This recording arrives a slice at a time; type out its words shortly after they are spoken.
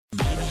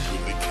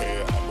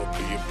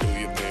be a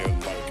billionaire.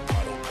 Like,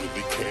 I don't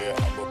really care.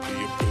 I'ma be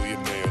a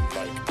billionaire.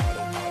 Like,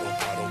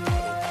 I don't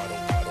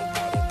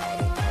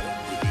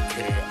really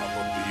care.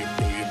 I'ma be a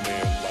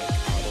billionaire. Like,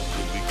 I don't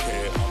really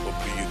care. I'ma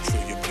be a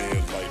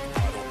trillionaire. Like,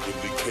 I don't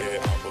really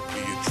care. I'ma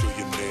be a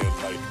trillionaire.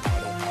 Like,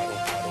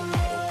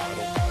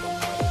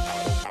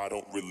 I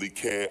don't really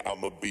care.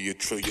 I'ma be a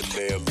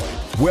trillionaire.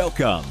 Like.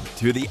 Welcome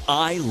to the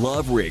I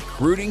Love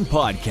Recruiting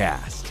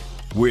Podcast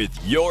with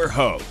your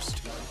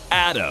host,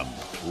 Adam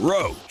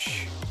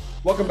Roach.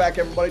 Welcome back,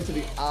 everybody, to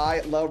the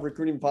I Love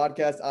Recruiting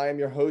Podcast. I am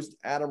your host,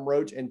 Adam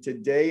Roach, and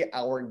today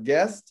our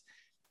guest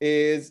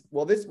is,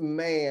 well, this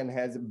man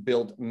has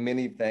built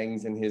many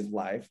things in his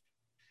life,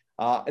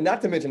 and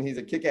not to mention he's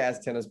a kick-ass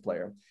tennis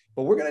player.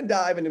 But we're going to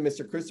dive into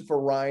Mr. Christopher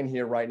Ryan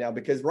here right now,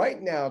 because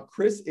right now,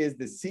 Chris is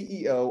the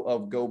CEO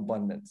of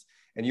GoBundance.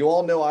 And you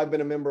all know I've been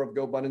a member of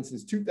GoBundance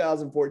since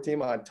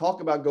 2014. I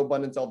talk about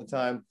GoBundance all the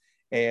time,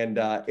 and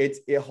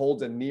it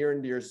holds a near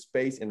and dear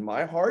space in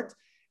my heart.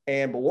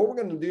 But what we're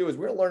going to do is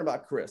we're going to learn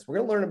about Chris. We're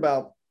going to learn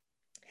about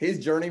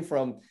his journey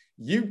from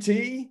UT,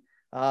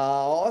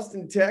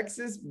 Austin,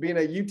 Texas, being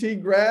a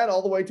UT grad,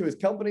 all the way to his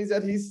companies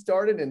that he's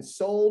started and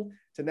sold,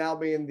 to now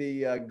being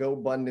the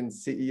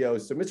GoBundance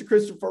CEO. So, Mr.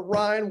 Christopher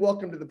Ryan,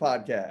 welcome to the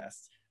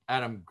podcast.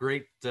 Adam,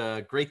 great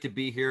to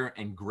be here,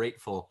 and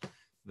grateful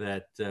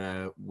that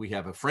we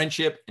have a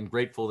friendship, and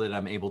grateful that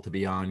I'm able to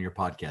be on your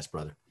podcast,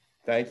 brother.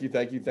 Thank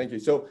you.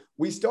 So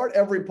we start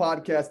every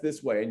podcast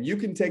this way, and you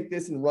can take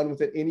this and run with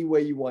it any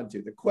way you want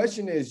to. The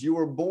question is, you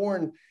were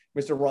born,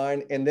 Mr.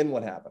 Ryan, and then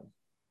what happened?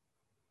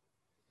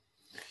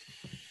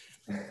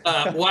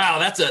 Wow,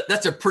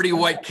 that's a pretty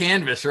white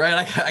canvas,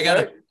 right?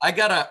 I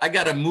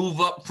gotta move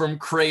up from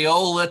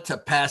Crayola to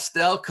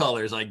pastel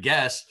colors, I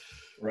guess.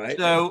 Right.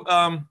 So,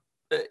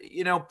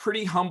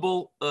 pretty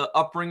humble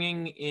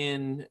upbringing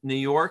in New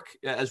York,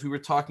 as we were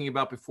talking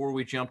about before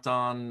we jumped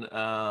on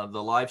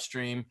the live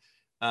stream.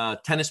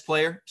 Tennis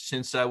player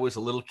since I was a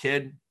little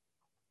kid.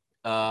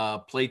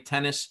 Played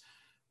tennis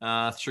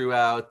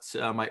throughout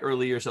my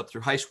early years up through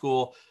high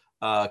school.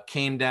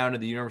 Came down to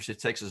the University of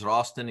Texas at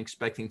Austin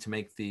expecting to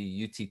make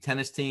the UT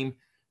tennis team.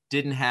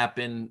 Didn't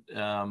happen.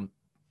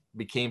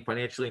 Became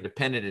financially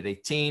independent at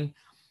 18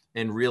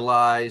 and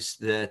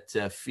realized that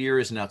fear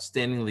is an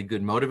outstandingly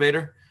good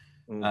motivator.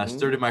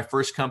 Started my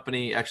first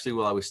company actually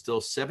while I was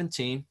still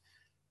 17,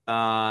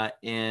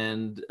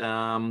 and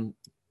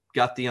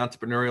got the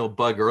entrepreneurial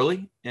bug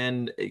early,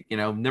 and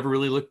never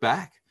really looked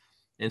back.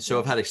 And so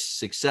I've had a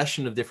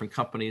succession of different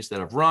companies that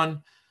I've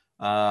run,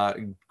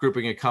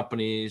 grouping of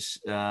companies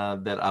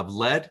that I've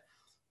led,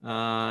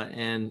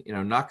 and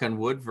knock on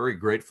wood, very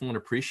grateful and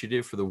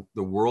appreciative for the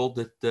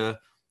world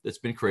that's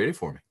been created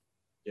for me.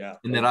 Yeah,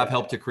 and that I've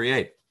helped to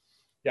create.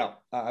 Yeah,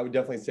 I would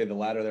definitely say the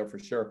latter there for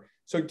sure.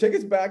 So take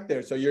us back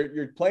there. So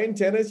you're playing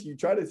tennis. You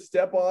try to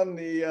step on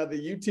the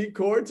UT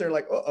courts. They're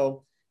like,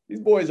 uh-oh,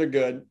 these boys are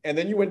good. And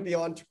then you went the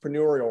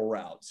entrepreneurial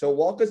route. So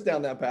walk us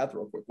down that path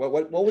real quick.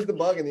 What was the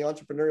bug in the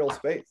entrepreneurial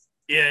space?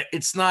 Yeah,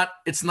 it's not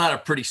a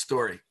pretty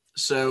story.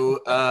 So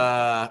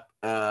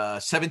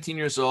 17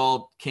 years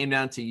old, came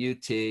down to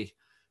UT,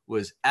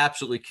 was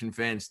absolutely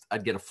convinced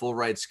I'd get a full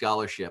ride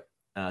scholarship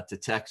to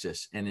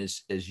Texas. And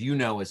as you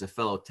know, as a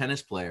fellow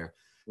tennis player,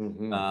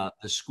 the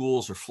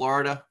schools are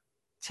Florida,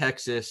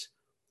 Texas,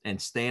 and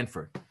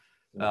Stanford.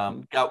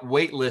 Got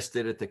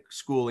waitlisted at the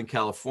school in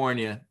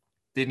California,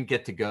 didn't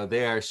get to go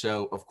there.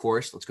 So of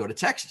course, let's go to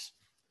Texas.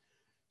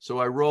 So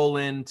I roll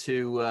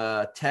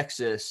into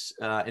Texas,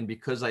 and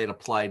because I had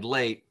applied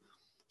late,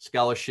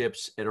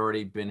 scholarships had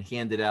already been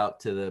handed out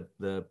to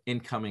the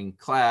incoming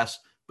class,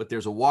 but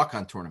there's a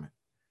walk-on tournament.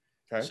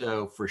 Okay.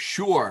 So for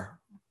sure,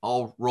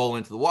 I'll roll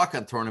into the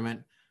walk-on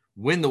tournament,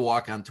 win the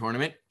walk-on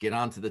tournament, get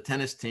onto the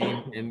tennis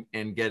team,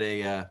 and get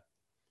a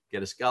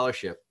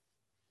scholarship.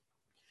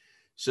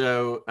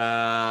 So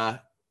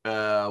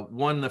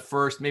won the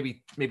first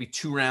maybe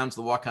 2 rounds of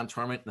the walk-on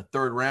tournament. In the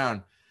third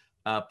round,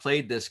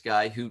 played this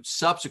guy who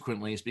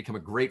subsequently has become a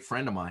great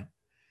friend of mine.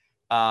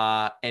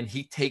 And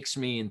he takes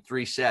me in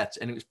 3 sets,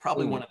 and it was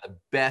probably one of the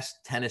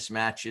best tennis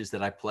matches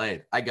that I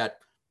played. I got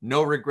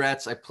no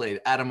regrets. I played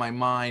out of my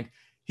mind.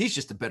 He's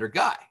just a better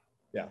guy.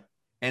 Yeah.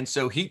 And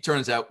so he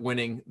turns out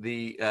winning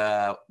the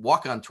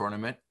walk-on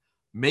tournament,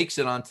 makes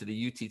it onto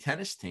the UT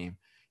tennis team,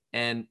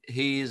 and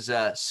his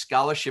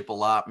scholarship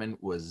allotment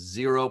was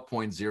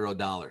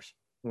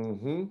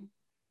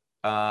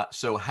 $0.0.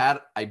 So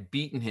had I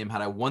beaten him,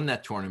 had I won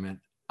that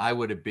tournament, I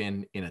would have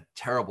been in a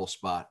terrible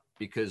spot,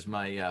 because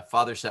my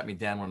father sat me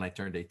down when I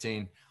turned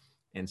 18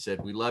 and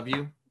said, "We love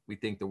you. We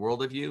think the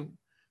world of you,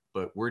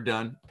 but we're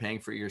done paying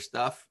for your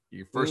stuff.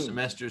 Your first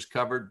semester is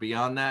covered.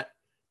 Beyond that,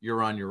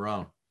 you're on your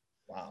own."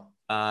 Wow.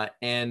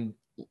 And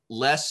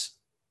less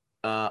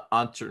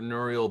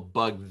entrepreneurial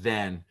bug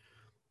then,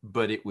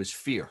 but it was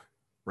fear,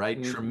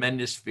 right?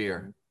 Tremendous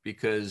fear,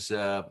 because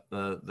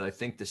I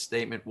think the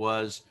statement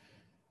was,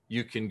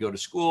 you can go to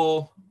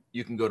school,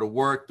 you can go to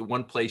work. The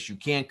one place you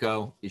can't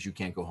go is you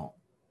can't go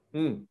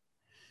home.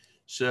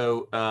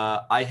 So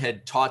I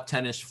had taught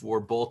tennis for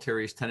Bull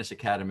Terriers Tennis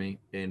Academy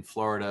in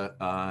Florida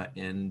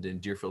and in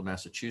Deerfield,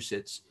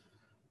 Massachusetts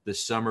the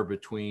summer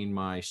between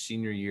my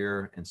senior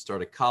year and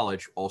start of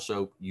college,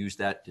 also used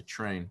that to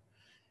train,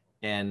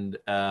 and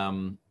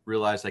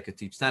realized I could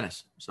teach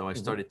tennis. So I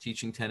started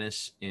teaching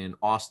tennis in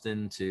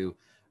Austin to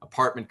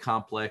apartment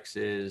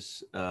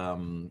complexes,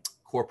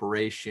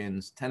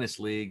 corporations, tennis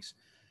leagues,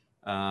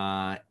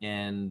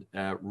 and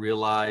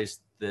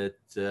realized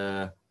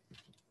that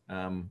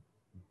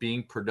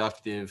being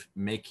productive,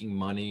 making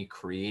money,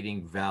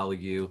 creating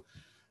value,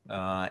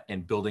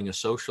 and building a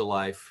social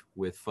life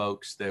with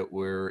folks that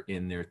were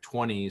in their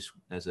 20s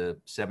as a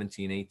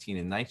 17, 18,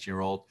 and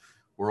 19-year-old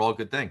were all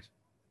good things.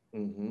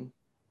 Mm-hmm.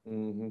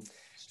 Mm-hmm.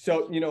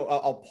 So,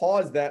 I'll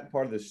pause that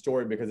part of the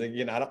story because,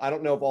 again, I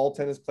don't know if all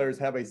tennis players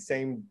have a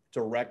same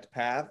direct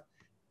path.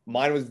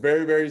 Mine was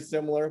very, very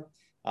similar.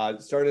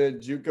 Started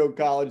at JUCO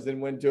college, then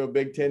went to a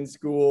Big Ten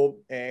school.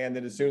 And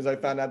then as soon as I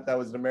found out that I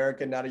was an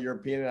American, not a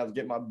European, and I was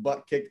getting my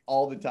butt kicked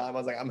all the time, I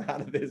was like, I'm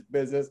out of this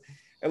business.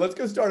 And let's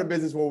go start a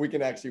business where we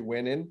can actually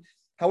win in.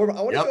 However,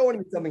 I want to go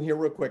into something here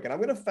real quick. And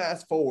I'm going to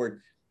fast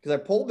forward because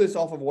I pulled this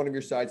off of one of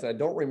your sites and I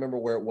don't remember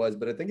where it was,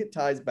 but I think it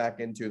ties back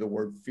into the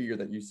word fear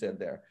that you said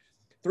there.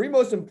 3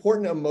 most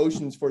important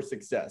emotions for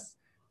success: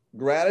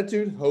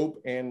 gratitude,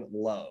 hope, and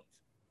love.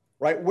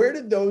 Right? Where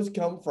did those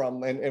come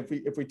from? And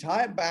if we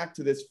tie it back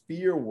to this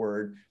fear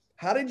word,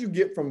 how did you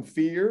get from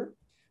fear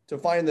to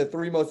find the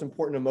 3 most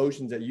important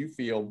emotions that you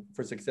feel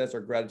for success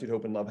are gratitude,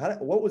 hope, and love?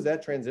 What was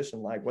that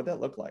transition like? What did that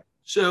look like?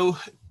 So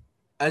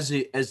as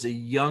a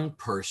young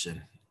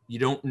person, you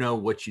don't know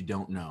what you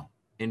don't know.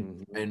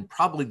 And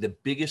probably the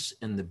biggest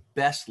and the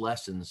best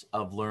lessons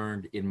I've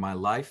learned in my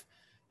life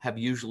have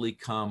usually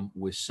come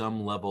with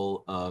some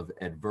level of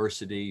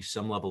adversity,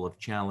 some level of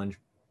challenge,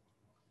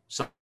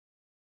 some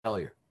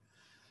failure.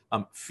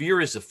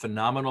 Fear is a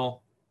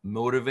phenomenal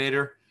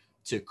motivator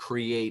to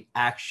create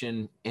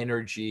action,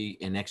 energy,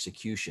 and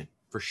execution,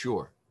 for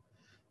sure.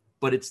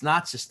 But it's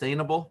not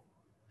sustainable.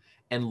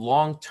 And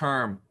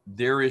long-term,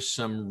 there is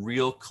some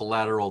real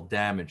collateral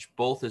damage,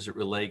 both as it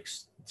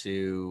relates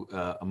to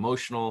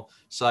emotional,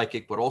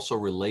 psychic, but also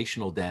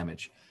relational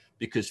damage,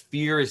 because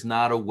fear is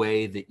not a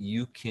way that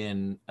you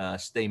can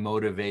stay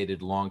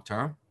motivated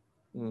long-term.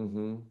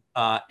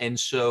 And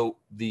so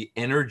the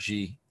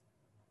energy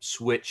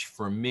switch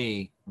for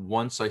me,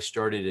 once I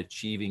started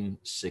achieving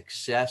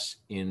success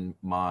in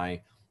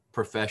my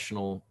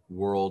professional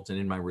world and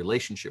in my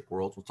relationship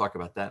world, we'll talk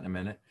about that in a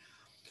minute,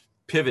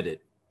 pivoted,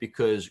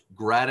 because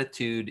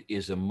gratitude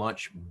is a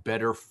much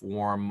better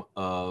form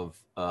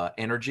of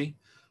energy,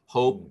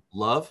 hope,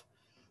 love.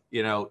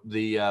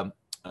 The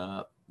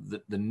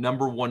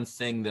number one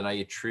thing that I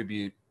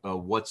attribute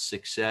what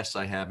success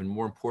I have, and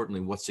more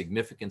importantly, what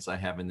significance I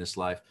have in this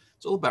life,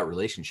 it's all about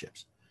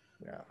relationships.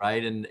 Yeah.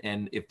 Right.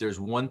 And if there's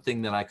one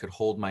thing that I could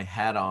hold my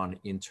hat on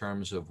in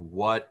terms of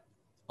what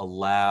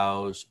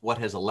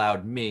has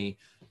allowed me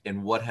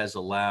and what has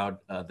allowed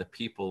the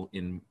people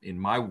in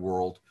my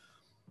world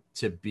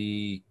to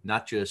be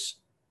not just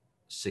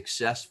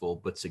successful,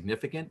 but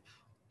significant,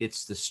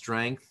 it's the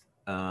strength,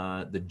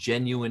 the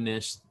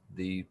genuineness,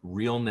 the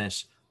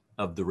realness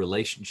of the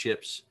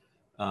relationships,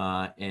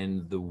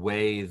 and the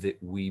way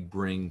that we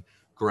bring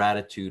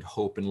gratitude,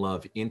 hope, and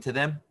love into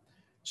them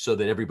so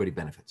that everybody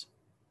benefits.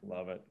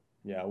 Love it.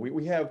 Yeah,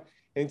 we have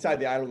inside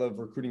the I Love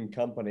Recruiting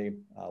company,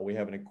 we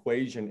have an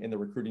equation in the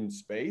recruiting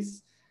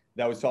space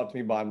that was taught to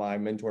me by my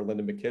mentor,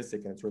 Linda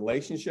McKissick, and it's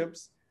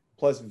relationships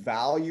plus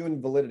value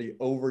and validity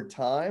over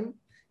time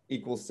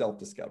equals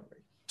self-discovery.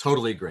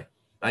 Totally agree.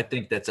 I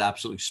think that's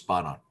absolutely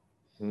spot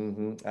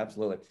on.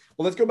 Absolutely.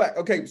 Well, let's go back.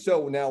 Okay,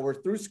 so now we're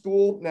through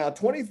school. Now,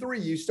 23,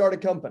 you start a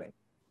company.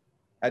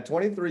 At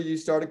 23, you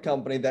start a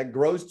company that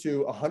grows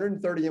to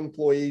 130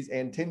 employees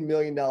and $10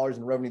 million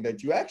in revenue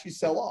that you actually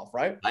sell off,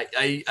 right?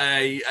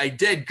 I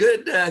did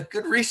good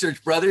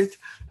research, brother,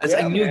 as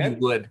I knew you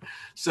would.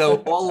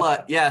 So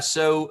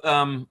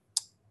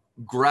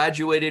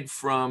graduated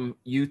from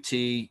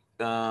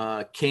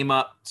UT, came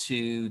up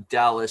to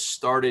Dallas,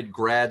 started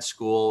grad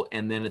school,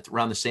 and then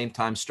around the same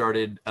time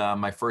started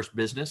my first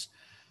business,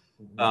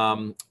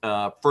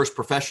 first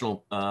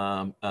professional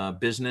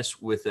business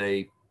with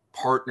a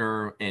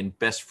partner and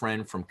best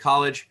friend from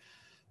college,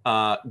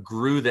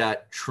 grew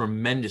that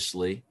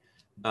tremendously,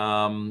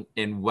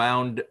 and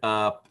wound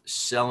up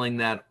selling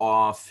that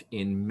off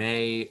in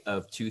May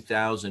of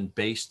 2000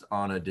 based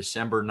on a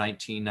December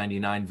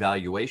 1999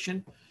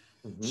 valuation.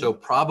 So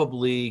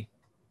probably,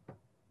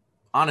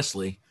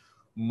 honestly,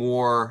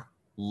 more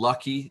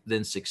lucky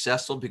than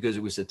successful because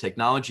it was a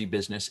technology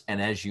business.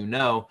 And as you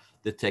know,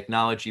 the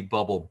technology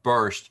bubble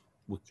burst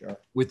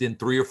within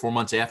 3 or 4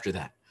 months after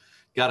that.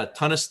 Got a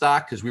ton of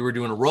stock because we were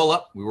doing a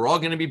roll-up. We were all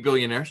going to be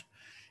billionaires.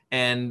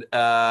 And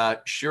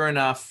sure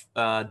enough,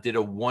 did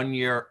a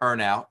 1-year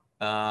earnout.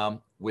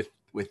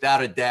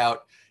 Without a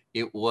doubt,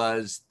 it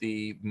was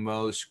the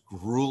most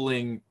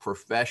grueling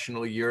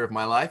professional year of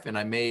my life. And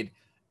I made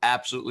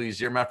absolutely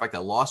zero. Matter of fact, I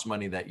lost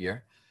money that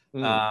year.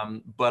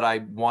 But I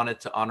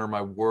wanted to honor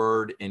my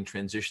word and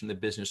transition the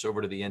business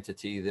over to the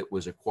entity that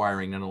was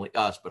acquiring not only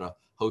us, but a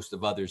host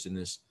of others in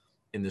this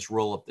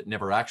roll-up that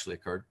never actually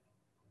occurred.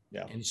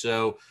 Yeah. And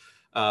so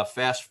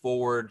Fast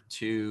forward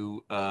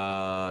to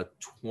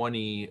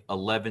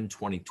 2011,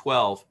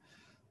 2012,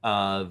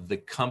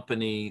 the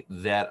company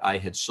that I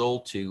had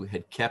sold to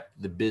had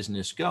kept the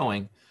business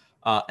going,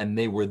 and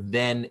they were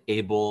then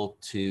able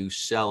to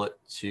sell it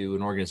to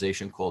an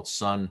organization called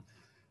Sun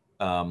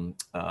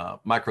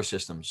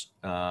Microsystems,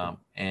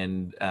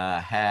 and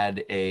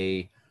had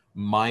a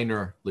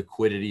minor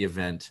liquidity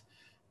event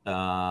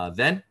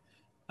then.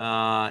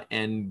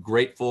 And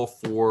grateful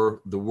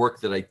for the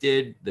work that I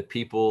did, the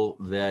people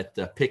that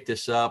picked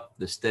us up,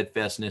 the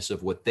steadfastness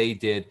of what they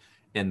did,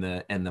 and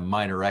the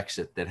minor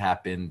exit that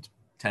happened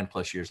 10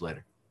 plus years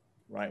later.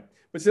 Right.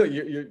 But still,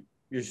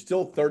 you're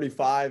still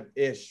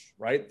 35-ish,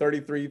 right?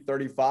 33,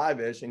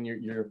 35-ish, and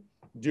you're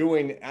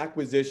doing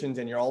acquisitions,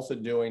 and you're also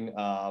doing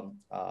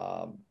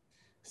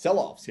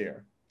sell-offs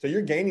here. So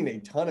you're gaining a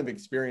ton of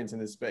experience in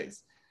this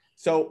space.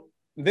 So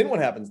then what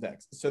happens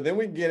next? So then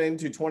we get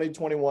into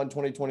 2021,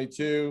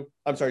 2022,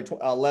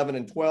 11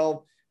 and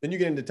 12. Then you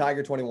get into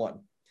Tiger 21.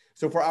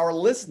 So for our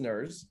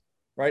listeners,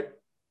 right,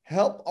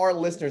 help our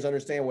listeners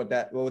understand what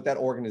that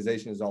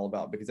organization is all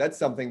about, because that's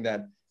something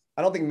that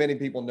I don't think many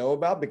people know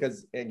about,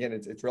 because again,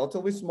 it's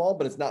relatively small,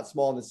 but it's not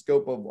small in the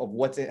scope of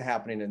what's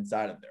happening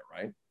inside of there,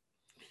 right?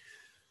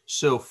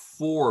 So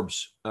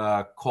Forbes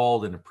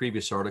called in a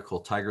previous article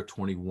Tiger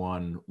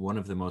 21 one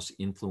of the most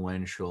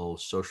influential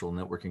social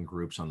networking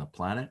groups on the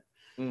planet.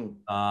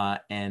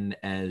 And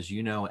as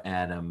you know,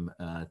 Adam,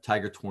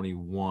 Tiger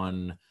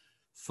 21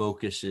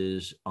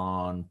 focuses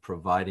on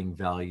providing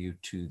value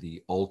to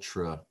the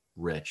ultra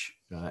rich.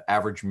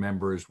 Average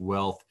member's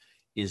wealth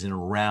is in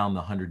around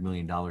the $100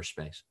 million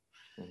space.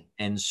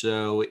 And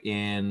so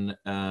in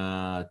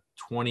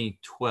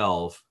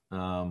 2012,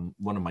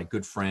 one of my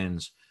good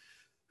friends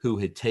who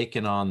had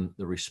taken on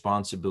the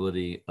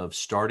responsibility of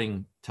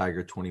starting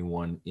Tiger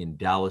 21 in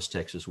Dallas,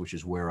 Texas, which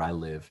is where I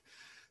live,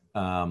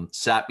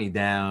 sat me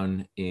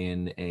down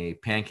in a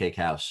pancake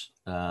house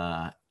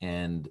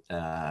and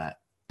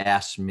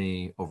asked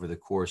me over the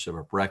course of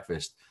a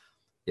breakfast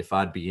if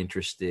I'd be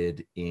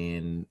interested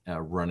in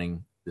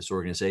running this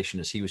organization,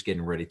 as he was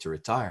getting ready to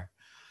retire.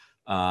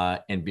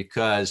 And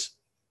because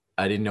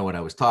I didn't know what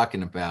I was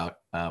talking about,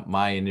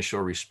 my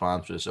initial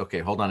response was, okay,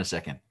 hold on a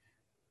second.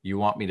 You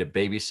want me to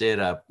babysit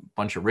a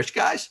bunch of rich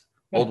guys,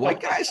 old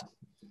white guys?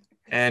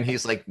 And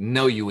he's like,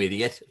 no, you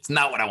idiot. It's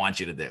not what I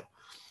want you to do.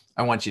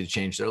 I want you to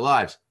change their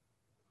lives.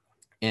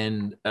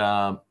 And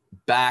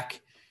back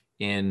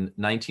in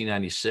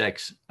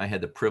 1996, I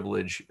had the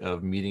privilege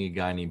of meeting a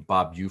guy named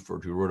Bob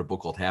Buford, who wrote a book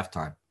called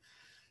Halftime.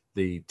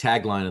 The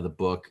tagline of the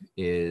book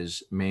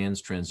is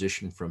Man's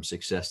Transition from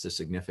Success to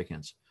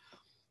Significance.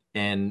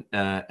 And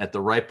at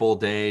the ripe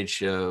old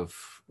age of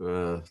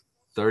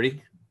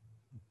 30,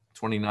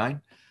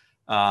 29,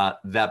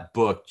 that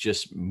book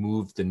just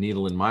moved the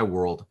needle in my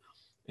world.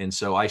 And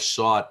so I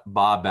sought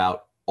Bob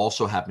out,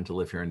 also happened to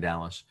live here in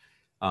Dallas,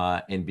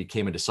 and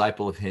became a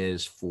disciple of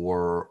his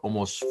for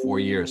almost 4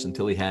 years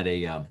until he had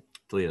a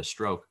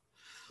stroke.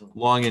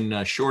 Long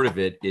and short of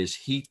it is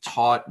he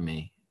taught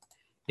me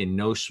in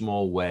no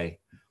small way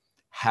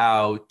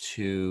how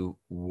to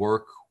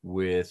work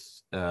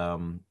with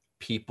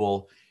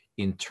people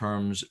in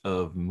terms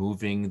of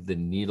moving the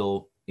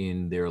needle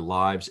in their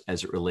lives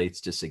as it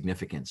relates to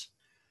significance.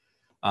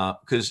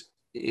 Because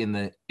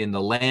in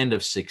the land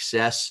of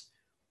success,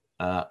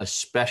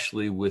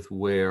 especially with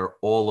where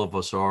all of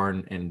us are,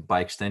 and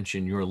by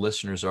extension, your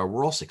listeners are,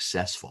 we're all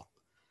successful.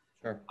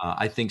 Sure.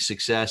 I think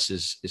success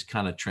is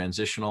kind of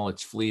transitional.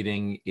 It's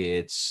fleeting.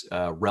 It's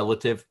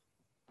relative.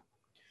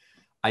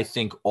 I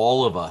think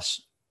all of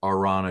us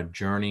are on a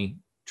journey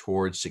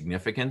towards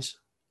significance.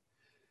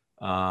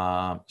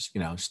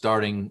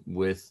 Starting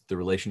with the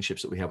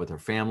relationships that we have with our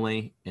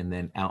family, and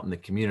then out in the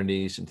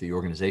communities and to the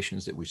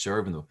organizations that we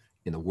serve, and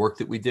in the work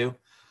that we do.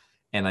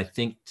 And I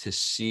think to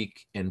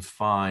seek and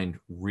find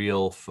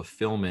real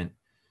fulfillment,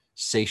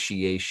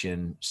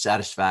 satiation,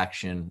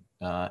 satisfaction,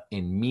 and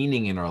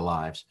meaning in our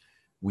lives,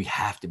 we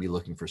have to be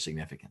looking for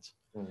significance.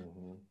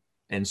 Mm-hmm.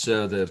 And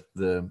so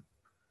the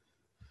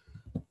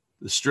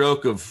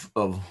stroke of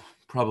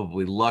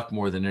probably luck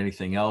more than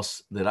anything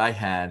else that I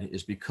had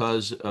is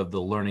because of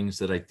the learnings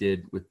that I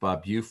did with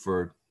Bob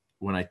Buford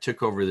when I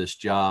took over this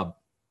job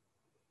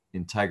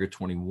in Tiger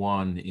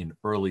 21 in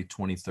early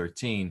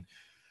 2013.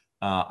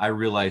 I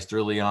realized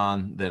early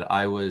on that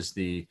I was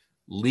the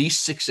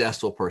least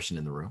successful person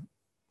in the room,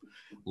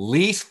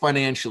 least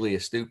financially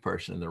astute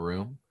person in the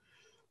room.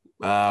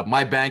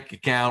 My bank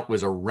account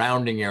was a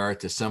rounding error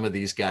to some of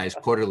these guys'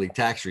 quarterly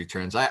tax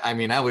returns. I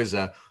mean, I was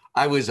a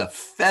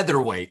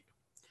featherweight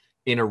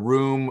in a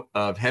room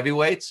of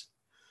heavyweights.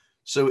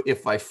 So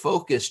if I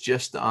focus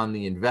just on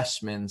the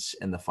investments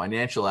and the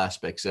financial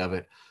aspects of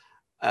it,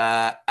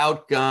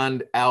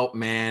 outgunned,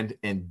 outmanned,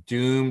 and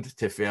doomed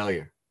to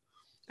failure.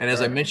 And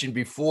as I mentioned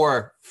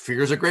before,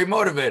 fear is a great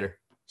motivator.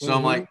 So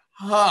I'm like,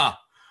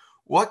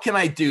 what can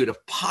I do to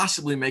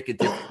possibly make a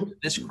difference in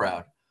this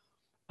crowd?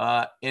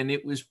 And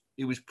it was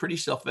pretty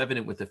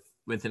self-evident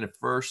within the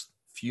first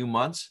few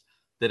months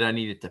that I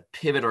needed to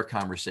pivot our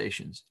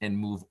conversations and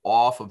move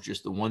off of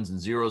just the ones and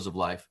zeros of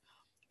life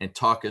and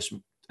talk us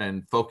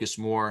and focus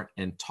more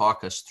and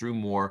talk us through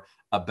more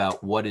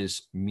about what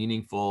is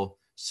meaningful,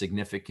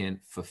 significant,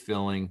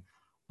 fulfilling,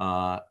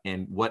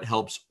 and what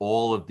helps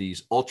all of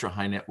these ultra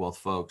high net wealth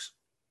folks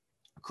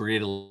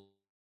create a life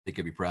they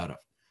could be proud of.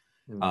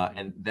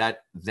 And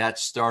that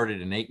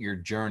started an 8-year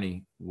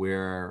journey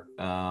where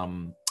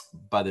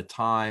by the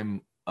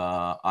time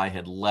I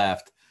had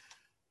left,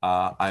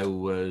 I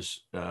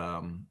was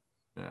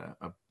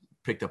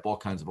picked up all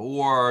kinds of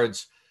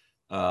awards.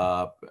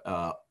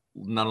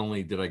 Not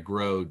only did I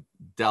grow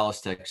Dallas,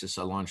 Texas,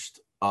 I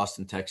launched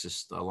Austin,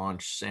 Texas. I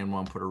launched San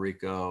Juan, Puerto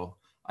Rico.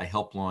 I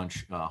helped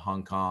launch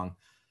Hong Kong,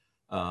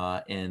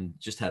 and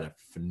just had a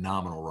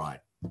phenomenal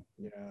ride.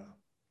 Yeah,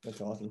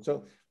 that's awesome.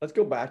 So let's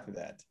go back to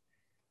that,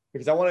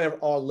 because I want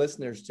our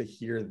listeners to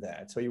hear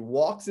that. So he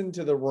walks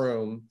into the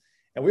room,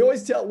 and we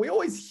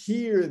always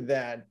hear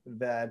that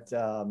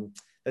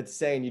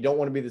saying, you don't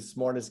want to be the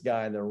smartest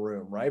guy in the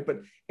room, right? But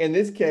in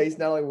this case,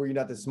 not only were you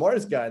not the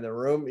smartest guy in the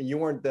room, you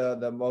weren't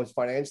the most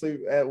financially,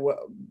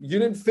 you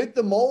didn't fit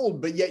the mold,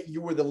 but yet you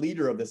were the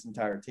leader of this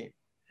entire team,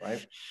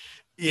 right?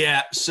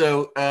 Yeah.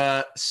 So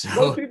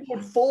most people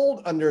would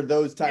fold under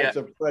those types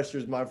of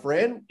pressures, my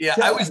friend. Yeah,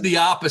 I was the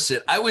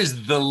opposite. I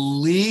was the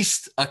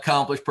least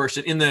accomplished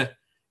person in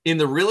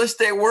the real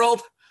estate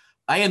world.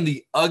 I am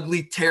the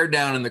ugly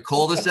teardown in the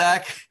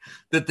cul-de-sac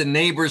that the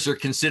neighbors are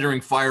considering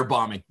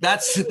firebombing.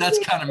 That's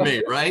kind of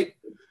me, right?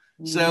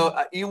 So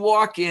you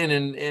walk in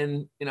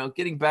and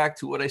getting back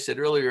to what I said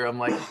earlier, I'm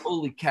like,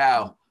 holy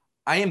cow,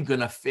 I am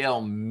going to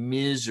fail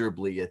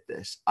miserably at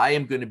this. I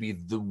am going to be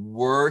the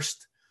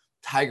worst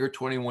Tiger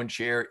 21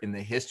 chair in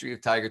the history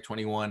of Tiger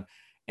 21,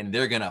 and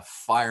they're going to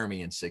fire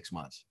me in 6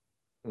 months.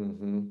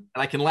 And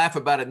I can laugh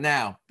about it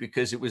now,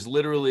 because it was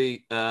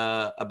literally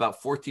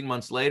about 14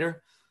 months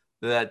later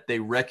that they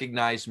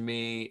recognized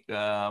me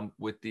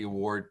with the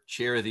award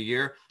Chair of the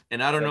Year.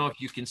 And I don't know if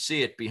you can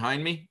see it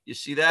behind me. You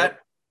see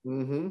that?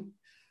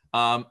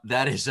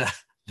 That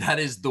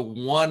is the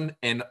one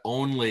and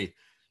only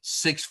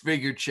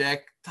 6-figure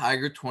check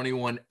Tiger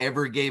 21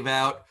 ever gave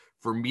out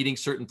for meeting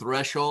certain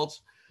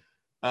thresholds.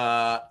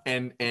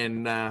 And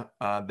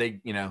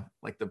they,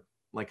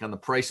 like on The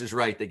Price is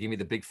Right, they gave me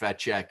the big fat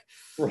check.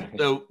 Right.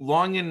 So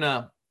long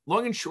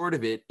and short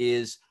of it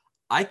is,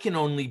 I can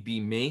only be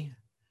me.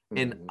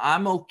 And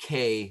I'm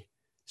okay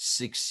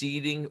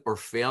succeeding or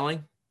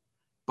failing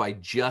by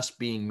just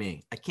being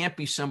me. I can't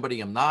be somebody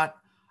I'm not.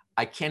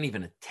 I can't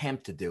even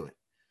attempt to do it.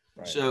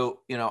 Right. So,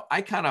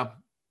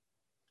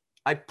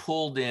 I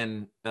pulled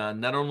in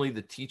not only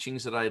the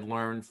teachings that I had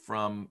learned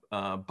from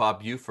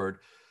Bob Buford,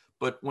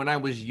 but when I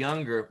was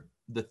younger,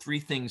 the 3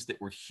 things that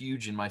were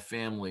huge in my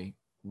family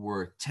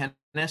were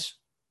tennis,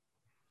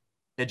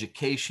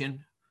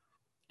 education,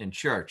 and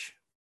church.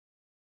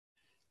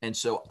 And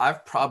so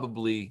I've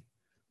probably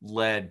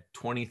led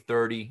 20,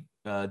 30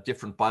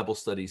 different Bible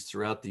studies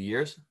throughout the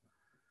years.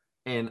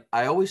 And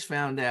I always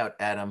found out,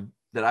 Adam,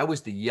 that I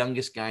was the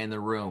youngest guy in the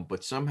room,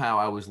 but somehow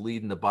I was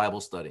leading the Bible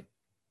study.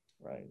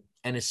 Right.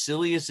 And as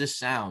silly as this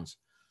sounds,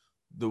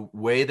 the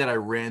way that I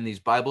ran these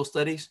Bible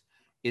studies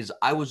is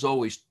I was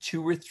always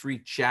 2 or 3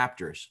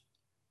 chapters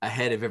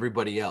ahead of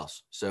everybody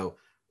else. So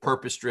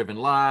Purpose-Driven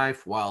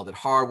Life, Wild at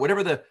Heart,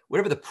 whatever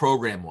the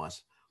program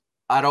was,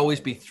 I'd always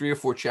be 3 or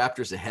 4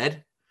 chapters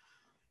ahead.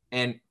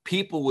 And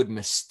people would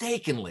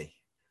mistakenly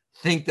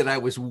think that I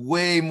was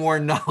way more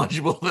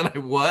knowledgeable than I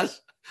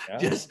was,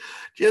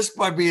 just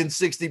by being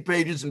 60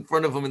 pages in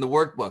front of them in the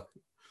workbook.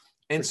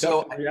 And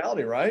so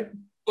reality, right?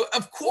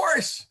 Of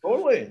course.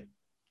 Totally.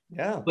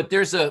 Yeah. But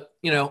there's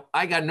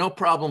I got no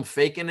problem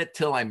faking it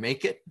till I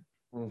make it.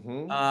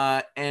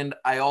 And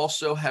I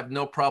also have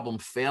no problem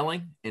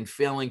failing, and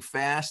failing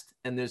fast.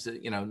 And there's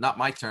not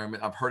my term,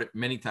 I've heard it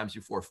many times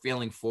before,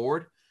 failing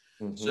forward.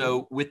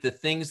 So with the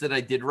things that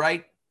I did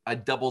right, I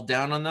doubled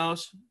down on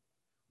those.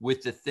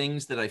 With the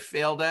things that I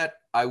failed at,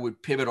 I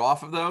would pivot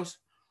off of those.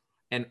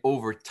 And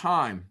over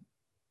time,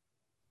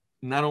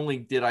 not only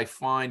did I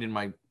find in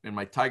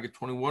my Tiger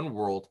 21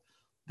 world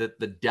that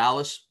the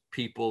Dallas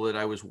people that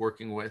I was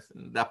working with,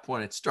 and at that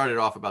point, it started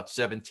off about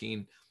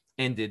 17,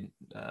 ended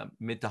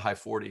mid to high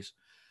 40s.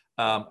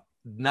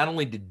 Not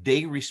only did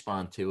they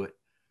respond to it,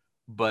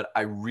 but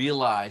I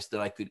realized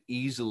that I could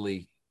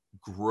easily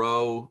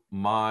grow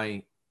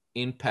my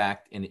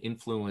impact and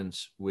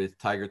influence with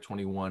Tiger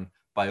 21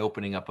 by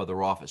opening up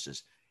other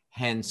offices,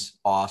 hence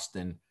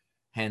Austin,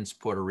 hence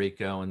Puerto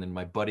Rico. And then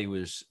my buddy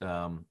was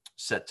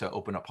set to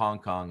open up Hong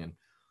Kong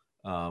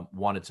and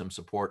wanted some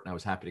support. And I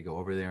was happy to go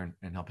over there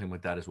and help him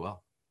with that as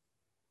well.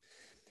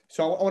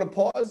 So I want to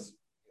pause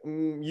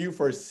you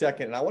for a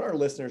second. And I want our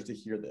listeners to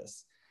hear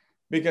this,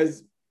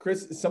 because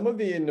Chris, some of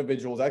the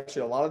individuals,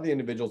 actually a lot of the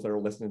individuals that are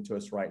listening to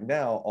us right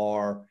now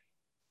are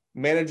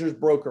managers,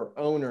 broker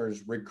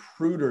owners,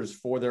 recruiters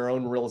for their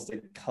own real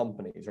estate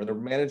companies, or they're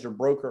manager,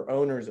 broker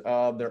owners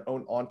of their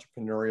own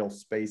entrepreneurial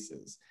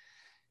spaces.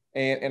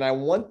 And I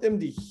want them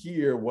to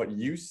hear what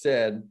you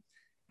said,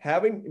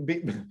 being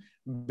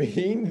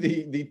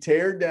the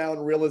tear down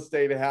real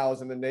estate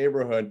house in the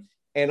neighborhood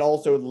and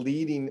also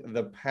leading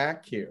the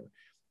pack here.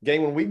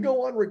 Gang, when we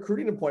go on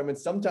recruiting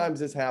appointments, sometimes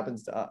this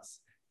happens to us,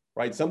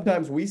 right?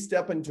 Sometimes we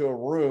step into a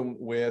room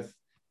with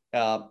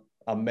a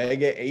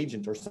mega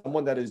agent or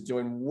someone that is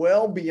doing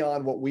well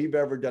beyond what we've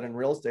ever done in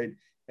real estate,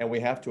 and we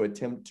have to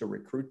attempt to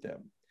recruit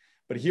them.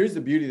 But here's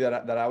the beauty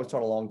that I was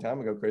taught a long time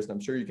ago, Chris, and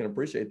I'm sure you can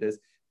appreciate this.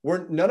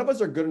 None of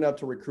us are good enough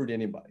to recruit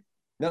anybody.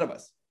 None of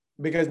us.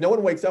 Because no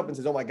one wakes up and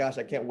says, oh my gosh,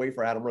 I can't wait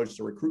for Adam Roach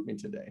to recruit me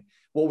today.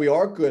 What we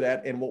are good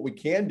at and what we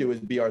can do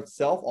is be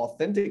ourselves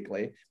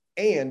authentically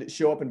and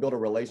show up and build a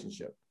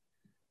relationship,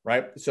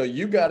 right? So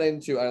you got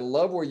into, I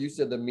love where you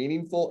said the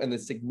meaningful and the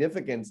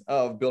significance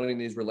of building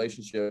these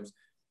relationships.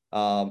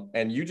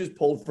 And you just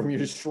pulled from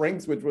your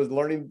strengths, which was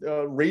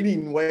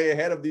reading way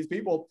ahead of these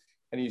people.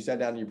 And you sat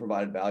down and you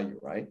provided value,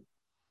 right?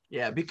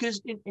 Yeah,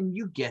 because, and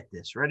you get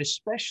this, right?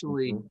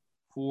 Especially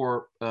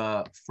for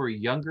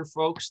younger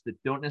folks that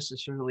don't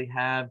necessarily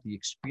have the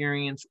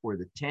experience or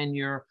the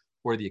tenure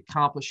or the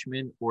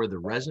accomplishment or the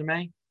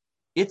resume.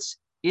 It's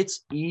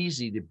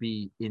easy to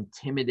be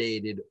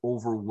intimidated,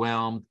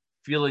 overwhelmed,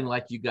 feeling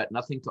like you got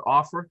nothing to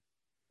offer.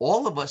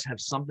 All of us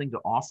have something to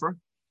offer,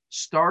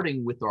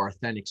 starting with our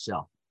authentic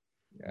self.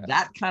 Yeah.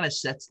 That kind of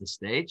sets the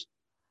stage.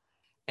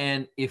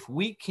 And if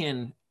we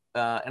can,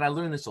 and I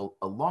learned this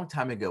a long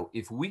time ago,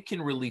 if we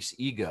can release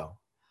ego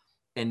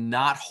and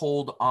not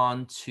hold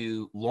on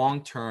to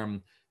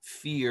long-term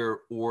fear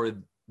or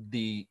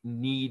the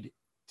need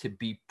to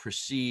be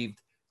perceived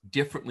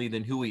differently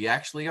than who we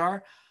actually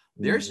are,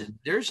 there's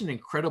an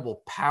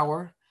incredible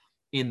power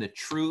in the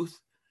truth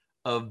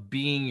of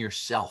being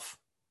yourself,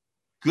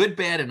 good,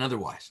 bad, and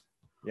otherwise.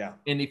 Yeah.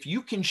 And if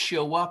you can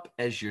show up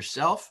as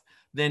yourself,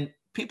 then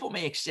people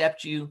may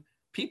accept you,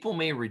 people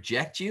may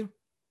reject you,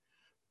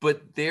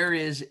 but there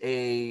is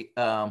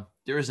an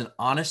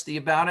honesty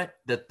about it,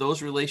 that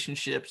those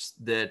relationships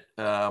that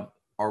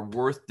are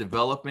worth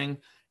developing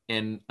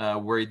and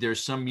where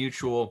there's some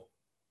mutual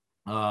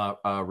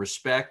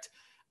respect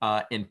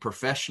and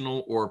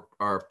professional or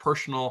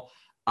personal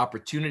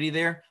opportunity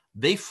there,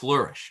 they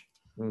flourish.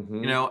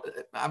 You know,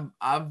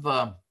 I've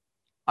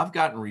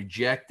gotten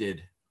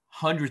rejected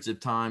hundreds of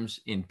times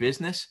in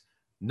business.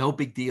 No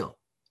big deal.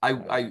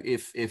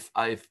 If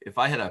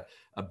I had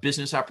a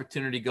business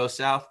opportunity go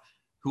south,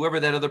 whoever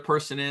that other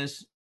person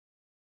is,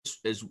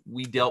 as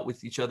we dealt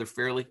with each other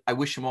fairly, I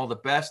wish them all the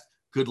best.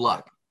 Good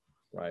luck.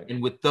 Right.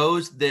 And with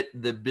those that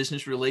the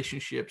business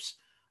relationships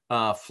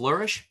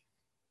flourish,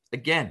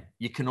 again,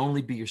 you can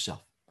only be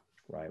yourself.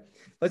 Right.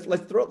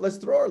 Let's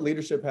throw our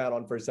leadership hat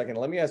on for a second.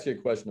 Let me ask you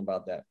a question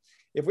about that.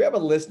 If we have a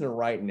listener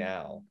right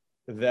now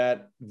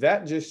that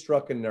just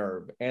struck a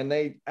nerve and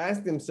they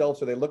ask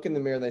themselves, or they look in the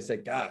mirror and they say,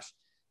 gosh,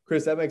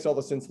 Chris, that makes all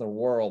the sense in the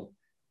world.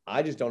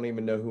 I just don't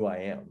even know who I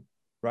am.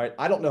 Right.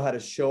 I don't know how to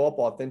show up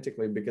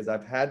authentically because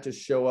I've had to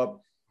show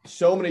up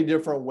so many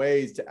different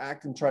ways to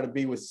act and try to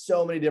be with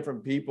so many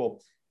different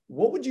people.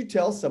 What would you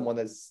tell someone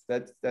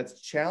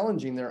that's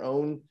challenging their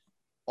own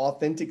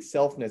authentic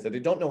selfness that they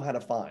don't know how to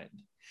find?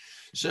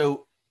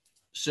 So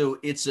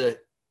it's a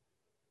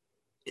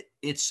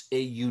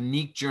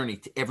unique journey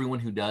to everyone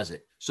who does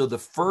it. So the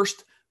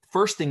first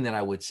thing that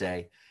I would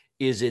say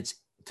is it's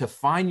to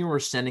find your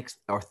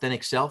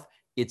authentic self.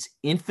 It's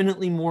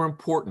infinitely more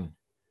important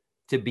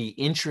to be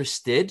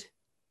interested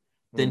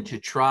than to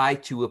try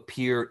to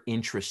appear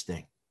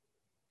interesting.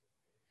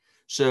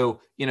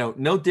 So,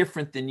 no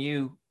different than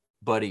you,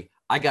 buddy.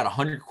 I got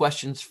 100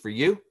 questions for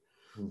you,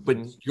 but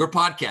your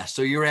podcast,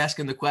 so you're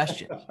asking the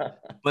questions.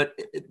 But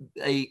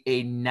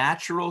a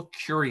natural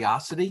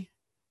curiosity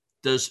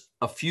does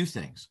a few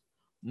things.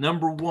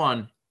 Number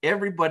one,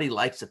 everybody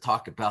likes to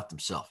talk about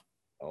themselves.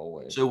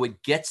 Always. So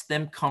it gets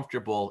them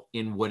comfortable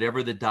in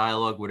whatever the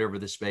dialogue, whatever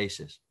the space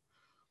is.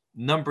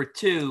 Number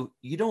two,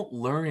 you don't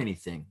learn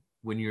anything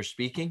when you're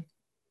speaking.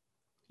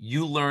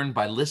 You learn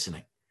by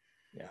listening.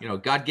 Yeah.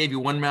 God gave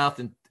you one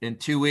mouth and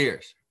two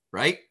ears,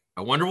 right?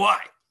 I wonder why.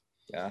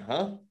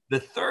 The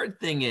third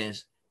thing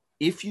is,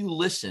 if you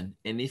listen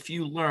and if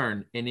you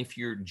learn and if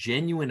you're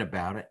genuine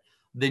about it,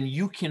 then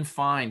you can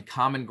find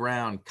common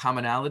ground,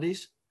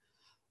 commonalities,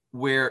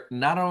 where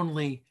not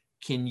only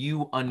can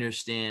you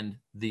understand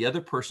the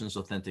other person's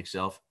authentic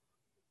self,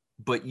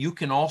 but you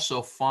can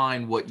also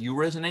find what you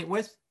resonate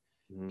with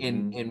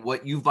and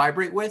what you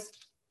vibrate with.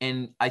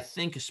 And I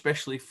think,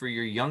 especially for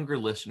your younger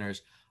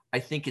listeners, I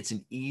think it's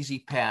an easy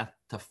path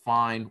to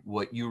find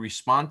what you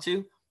respond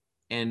to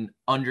and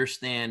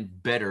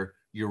understand better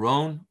your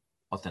own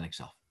authentic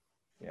self.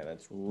 Yeah,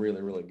 that's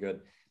really, really good.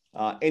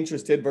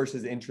 Interested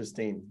versus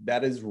interesting.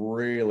 That is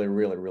really,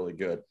 really, really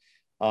good.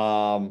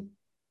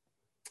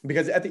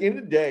 Because at the end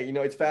of the day,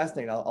 it's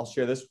fascinating. I'll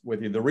share this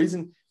with you. The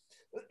reason,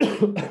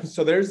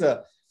 so there's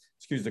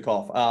excuse the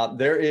cough.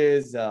 There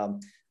is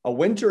a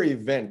winter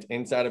event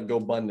inside of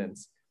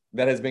GoBundance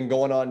that has been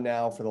going on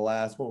now for the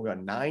last,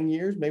 9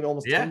 years, maybe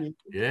almost 10 years.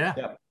 Yeah.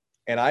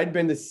 And I'd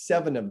been to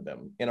 7 of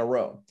them in a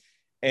row.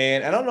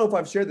 And I don't know if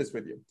I've shared this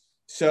with you.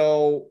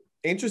 So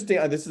interesting.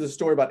 This is a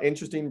story about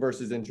interesting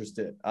versus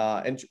interested.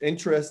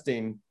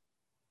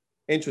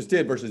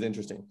 Interested versus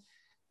interesting.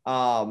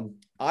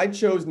 I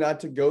chose not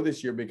to go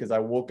this year because I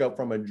woke up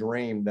from a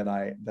dream that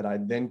I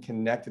then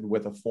connected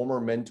with a former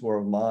mentor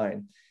of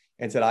mine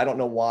and said, I don't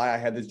know why I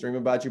had this dream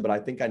about you, but I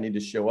think I need to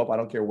show up. I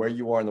don't care where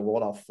you are in the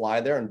world. I'll fly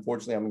there.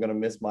 Unfortunately, I'm going to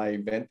miss my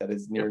event that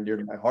is near and dear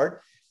to my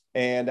heart.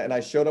 And I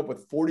showed up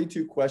with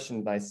 42 questions,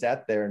 and I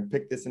sat there and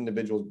picked this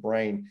individual's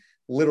brain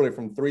literally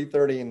from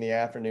 3:30 in the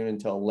afternoon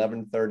until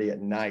 11:30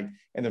 at night,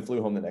 and then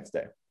flew home the next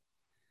day.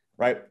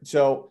 Right.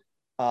 So,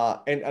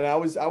 and I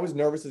was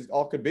nervous as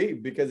all could be,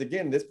 because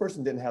again, this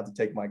person didn't have to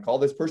take my call.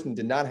 This person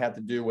did not have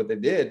to do what they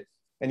did.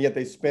 And yet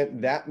they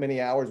spent that many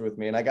hours with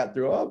me, and I got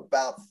through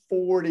about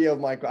 40 of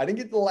my, I didn't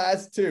get the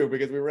last two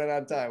because we ran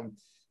out of time.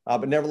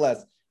 But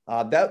nevertheless,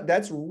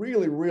 that's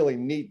really, really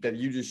neat that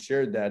you just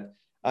shared that.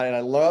 And I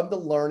love the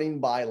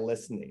learning by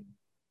listening.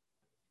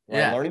 Right?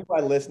 Yeah. Learning by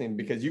listening,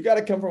 because you got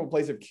to come from a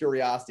place of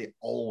curiosity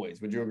always.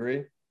 Would you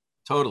agree?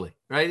 Totally.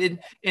 Right.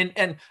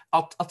 And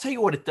I'll tell you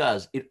what it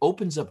does. It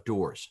opens up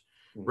doors,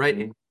 right?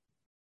 Mm-hmm.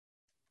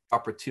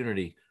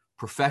 Opportunity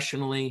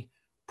professionally,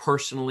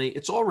 personally,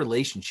 it's all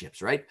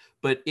relationships, right?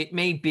 But it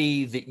may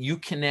be that you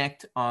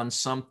connect on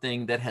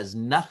something that has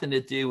nothing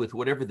to do with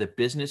whatever the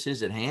business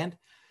is at hand.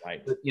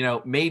 Right. But,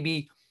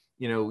 maybe,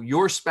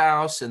 your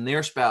spouse and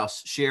their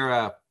spouse share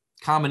a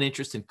common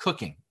interest in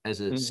cooking,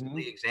 as a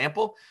silly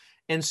example.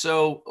 And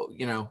so,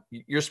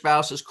 your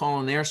spouse is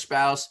calling their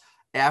spouse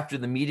after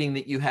the meeting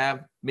that you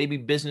have. Maybe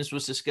business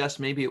was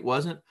discussed, maybe it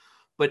wasn't.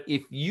 But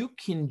if you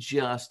can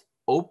just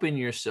open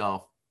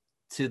yourself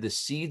to the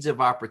seeds of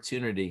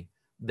opportunity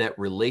that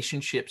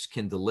relationships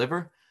can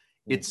deliver,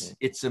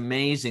 it's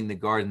amazing the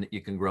garden that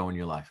you can grow in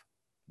your life.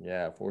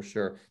 Yeah, for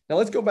sure. Now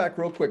let's go back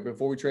real quick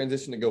before we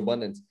transition to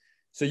GoBundance.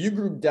 So you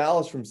grew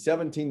Dallas from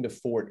 17 to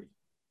 40.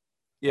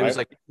 Yeah, right? It was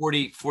like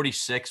 40,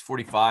 46,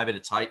 45 at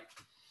its height.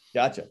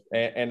 Gotcha.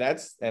 And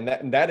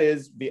that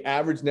is the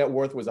average net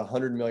worth was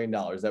 $100 million.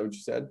 Is that what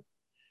you said?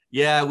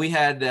 Yeah, we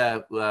had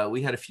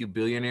a few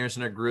billionaires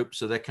in our group,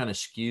 so that kind of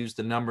skews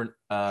the number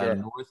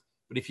north.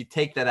 But if you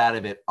take that out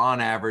of it,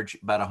 on average,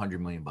 about $100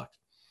 million.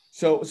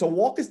 So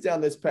walk us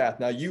down this path.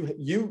 Now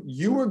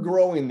you were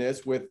growing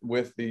this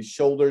with the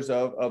shoulders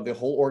of the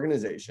whole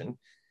organization.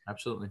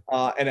 Absolutely.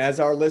 And as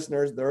our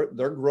listeners, they're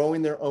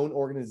growing their own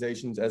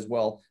organizations as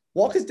well.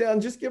 Walk us down.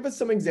 Just give us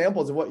some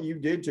examples of what you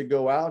did to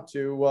go out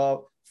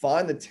to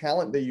find the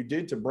talent that you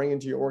did to bring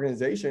into your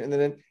organization, and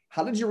then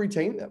how did you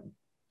retain them?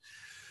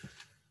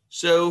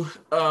 So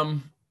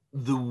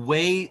the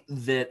way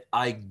that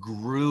I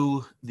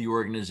grew the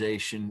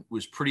organization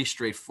was pretty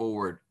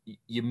straightforward.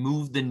 You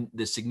move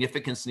the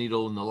significance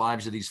needle in the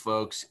lives of these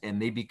folks, and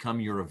they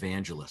become your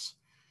evangelists,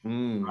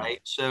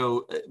 right?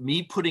 So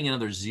me putting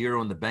another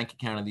zero in the bank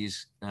account of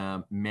these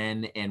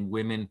men and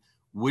women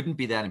wouldn't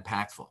be that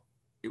impactful.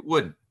 It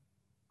wouldn't.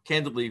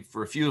 Candidly,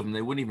 for a few of them,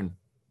 they wouldn't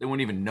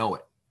even know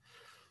it.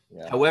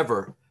 Yeah.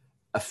 However,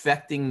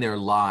 affecting their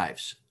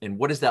lives, and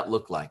what does that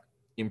look like?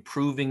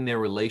 Improving their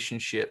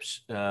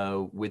relationships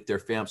with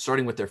their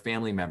starting with their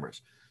family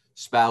members,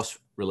 spouse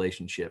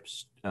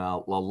relationships,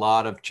 a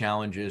lot of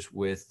challenges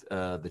with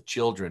the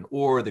children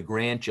or the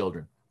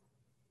grandchildren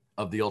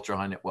of the ultra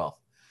high net wealth.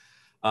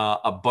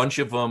 A bunch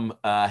of them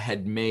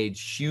had made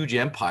huge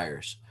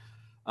empires,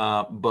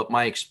 but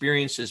my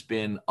experience has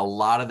been a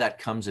lot of that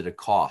comes at a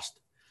cost.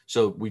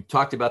 So we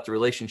talked about the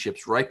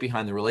relationships. Right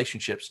behind the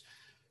relationships,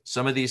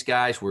 some of these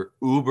guys were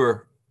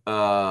uber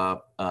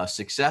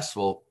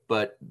successful,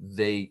 but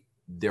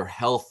their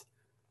health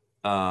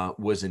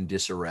was in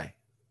disarray,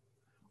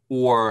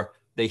 or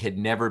they had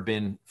never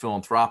been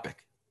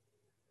philanthropic,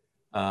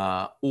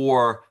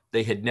 or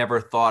they had never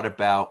thought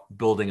about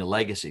building a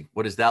legacy.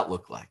 What does that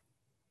look like?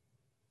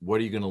 What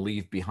are you going to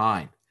leave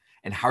behind?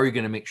 And how are you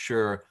going to make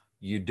sure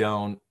you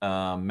don't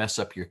mess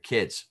up your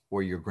kids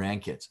or your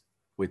grandkids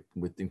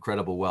with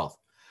incredible wealth?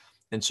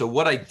 And so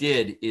what I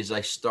did is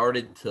I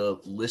started to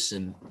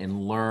listen and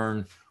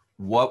learn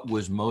what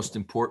was most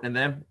important to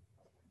them.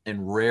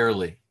 And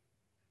rarely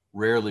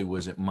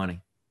was it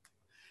money.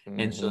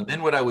 And so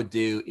then what I would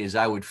do is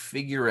I would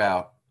figure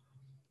out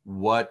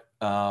what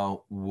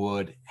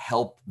would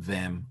help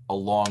them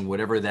along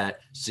whatever that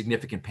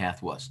significant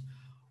path was.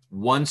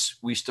 Once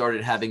we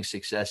started having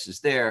successes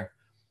there,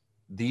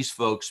 these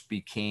folks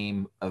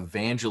became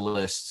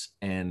evangelists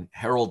and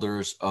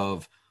heralders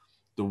of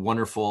the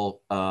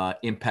wonderful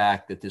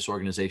impact that this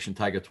organization,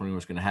 Tiger 21,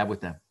 was going to have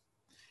with them.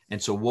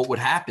 And so what would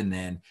happen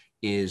then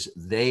is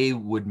they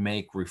would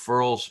make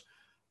referrals.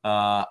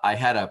 I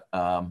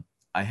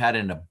had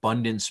an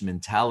abundance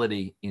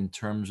mentality in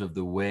terms of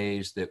the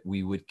ways that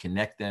we would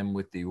connect them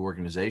with the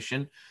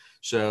organization.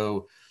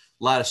 So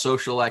a lot of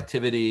social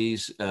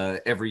activities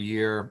every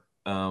year.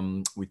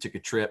 We took a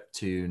trip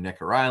to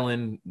Necker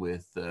Island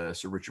with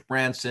Sir Richard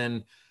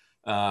Branson.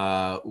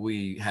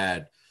 We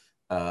had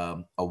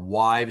a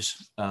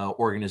wives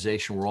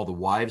organization where all the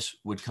wives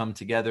would come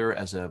together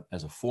as a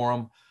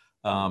forum.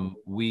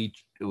 We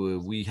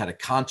had a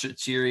concert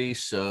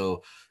series,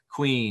 so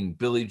Queen,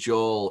 Billy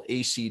Joel,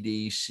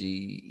 AC/DC,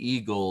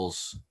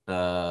 Eagles.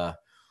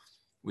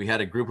 We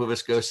had a group of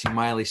us go see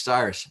Miley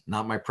Cyrus.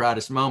 Not my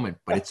proudest moment,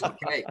 but it's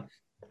okay.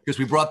 because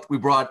we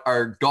brought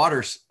our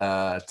daughters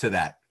to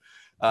that.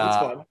 That's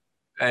fun.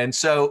 And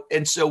so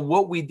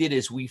what we did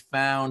is we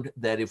found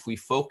that if we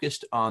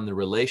focused on the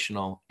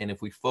relational, and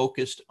if we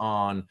focused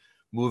on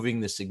moving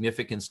the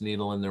significance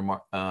needle in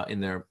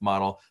their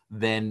model,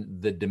 then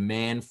the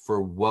demand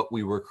for what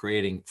we were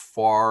creating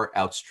far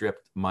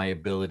outstripped my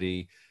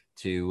ability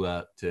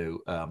to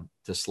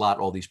slot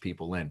all these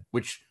people in,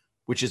 which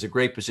is a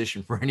great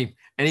position for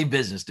any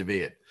business to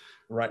be in.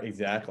 Right,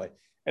 exactly.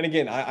 And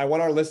again, I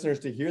want our listeners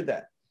to hear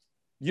that.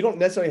 You don't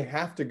necessarily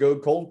have to go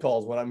cold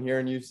calls, what I'm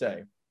hearing you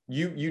say.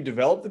 You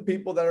develop the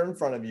people that are in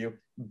front of you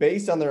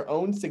based on their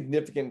own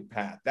significant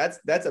path.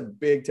 That's a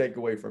big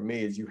takeaway for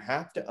me, is you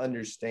have to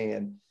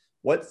understand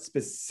what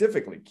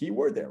specifically,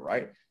 keyword there,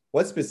 right?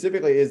 What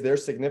specifically is their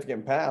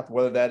significant path,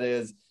 whether that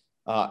is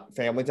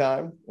family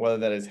time, whether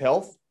that is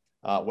health,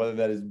 whether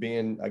that is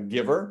being a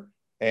giver,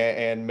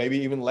 and maybe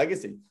even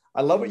legacy.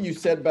 I love what you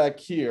said back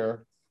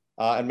here.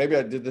 And maybe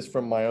I did this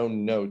from my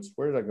own notes.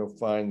 Where did I go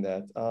find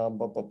that?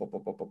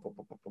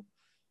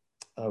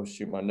 Oh,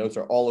 shoot. My notes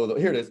are all over.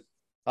 Here it is.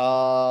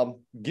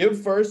 Give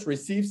first,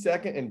 receive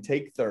second, and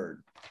take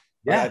third.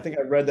 Yeah. Right? I think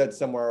I read that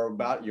somewhere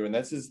about you. And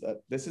this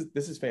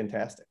is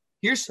fantastic.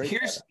 Here's what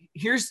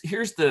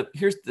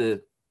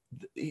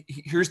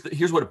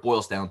it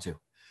boils down to.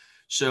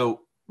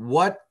 So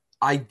what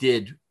I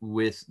did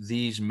with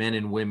these men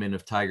and women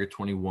of Tiger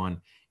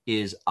 21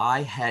 is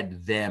I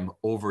had them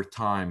over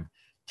time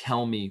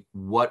tell me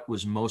what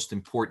was most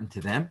important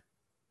to them.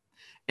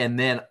 And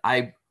then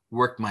I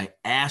worked my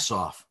ass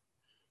off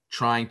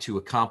trying to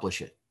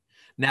accomplish it.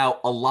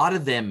 Now, a lot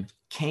of them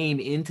came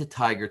into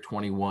Tiger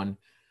 21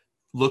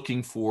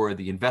 looking for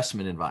the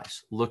investment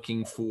advice,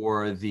 looking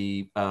for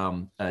the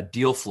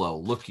deal flow,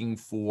 looking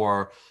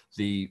for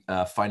the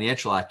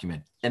financial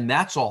acumen. And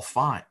that's all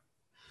fine.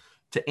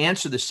 To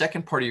answer the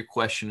second part of your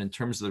question in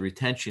terms of the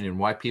retention and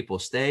why people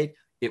stayed,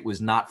 it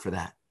was not for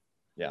that.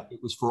 Yeah. It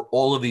was for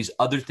all of these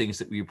other things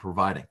that we were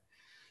providing.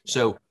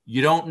 So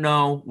you don't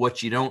know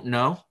what you don't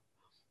know.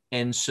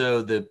 And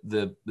so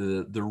the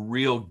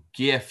real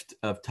gift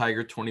of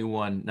Tiger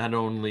 21, not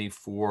only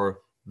for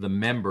the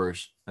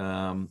members,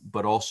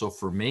 but also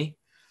for me,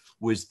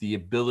 was the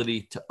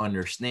ability to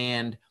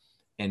understand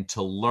and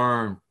to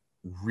learn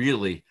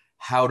really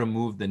how to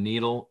move the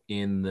needle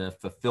in the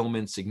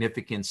fulfillment,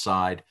 significance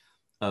side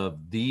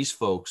of these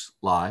folks'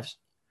 lives.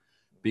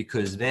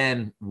 Because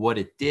then what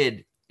it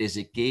did is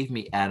it gave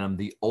me, Adam,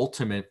 the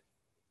ultimate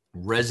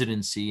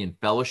residency and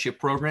fellowship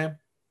program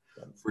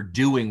for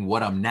doing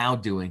what I'm now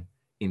doing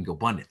in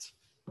GoBundance.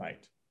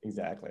 Right.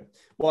 Exactly.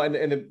 Well,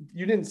 and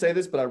you didn't say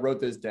this, but I wrote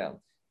this down.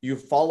 You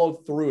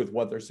followed through with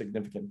what their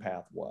significant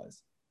path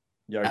was.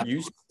 Yeah,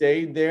 you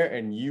stayed there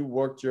and you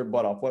worked your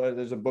butt off. Well,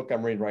 there's a book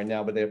I'm reading right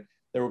now, but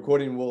they were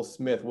quoting Will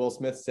Smith. Will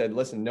Smith said,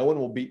 "Listen, no one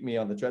will beat me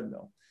on the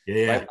treadmill.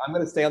 Yeah. Right? I'm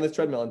going to stay on this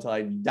treadmill until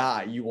I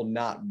die. You will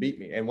not beat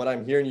me." And what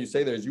I'm hearing you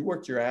say there is you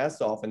worked your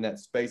ass off in that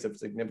space of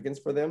significance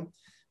for them,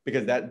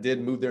 because that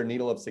did move their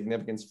needle of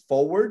significance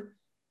forward.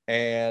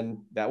 And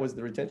that was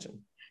the retention.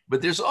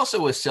 But there's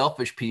also a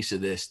selfish piece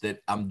of this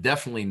that I'm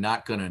definitely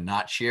not going to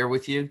not share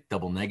with you.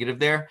 Double negative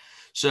there.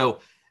 So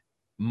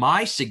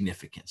my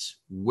significance,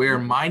 where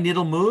my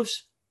needle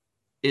moves,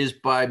 is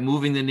by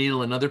moving the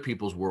needle in other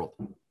people's world.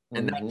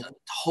 And that's a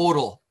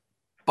total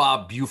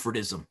Bob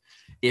Bufordism,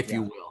 if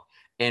you will.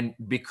 And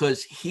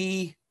because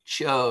he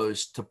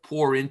chose to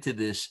pour into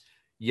this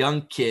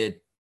young kid,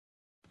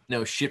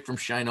 shit from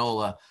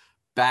Shinola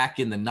back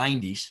in the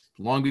 90s,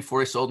 long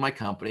before I sold my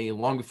company,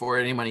 long before I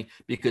had any money,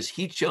 because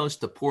he chose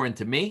to pour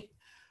into me,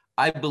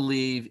 I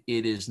believe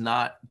it is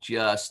not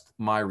just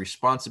my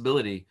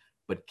responsibility,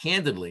 but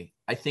candidly,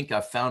 I think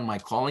I've found my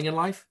calling in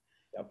life.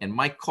 Yep. And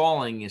my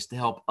calling is to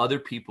help other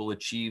people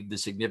achieve the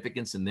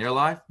significance in their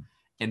life.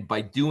 And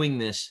by doing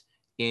this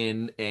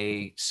in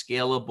a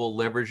scalable,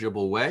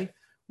 leverageable way,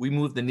 we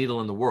move the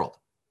needle in the world.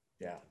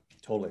 Yeah,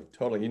 totally.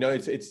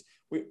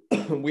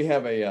 We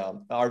have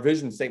our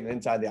vision statement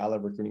inside the I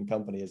Love Recruiting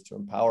company is to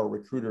empower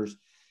recruiters,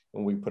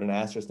 and we put an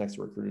asterisk next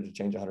to recruiter to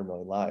change 100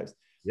 million lives.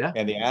 Yeah.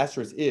 And the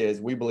asterisk is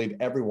we believe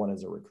everyone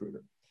is a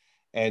recruiter.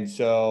 And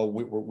so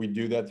we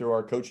do that through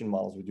our coaching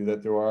models. We do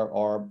that through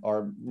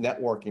our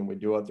networking. We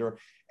do it through,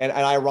 and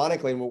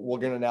ironically, we're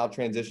going to now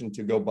transition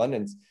to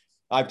GoBundance.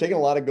 I've taken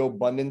a lot of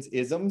GoBundance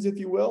isms, if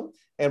you will,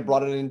 and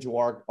brought it into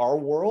our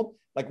world.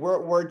 Like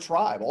we're a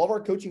tribe. All of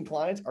our coaching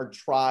clients are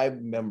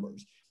tribe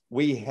members.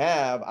 We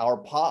have our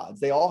pods.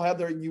 They all have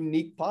their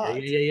unique pods.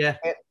 Yeah.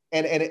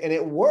 And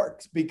it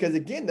works because,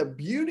 again, the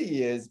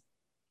beauty is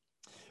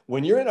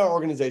when you're in our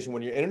organization,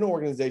 when you're in an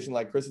organization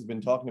like Chris has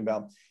been talking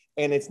about,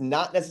 and it's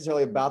not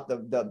necessarily about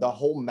the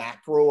whole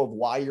macro of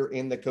why you're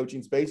in the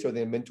coaching space or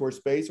the mentor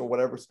space or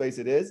whatever space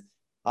it is,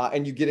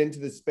 and you get into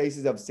the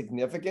spaces of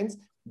significance,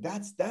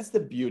 that's the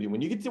beauty.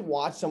 When you get to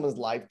watch someone's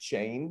life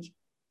change,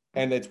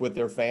 and it's with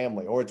their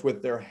family or it's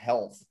with their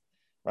health,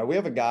 right? We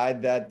have a guy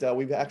that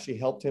we've actually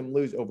helped him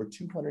lose over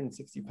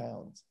 260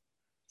 pounds.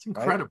 It's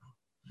incredible.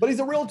 Right? But he's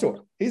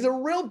a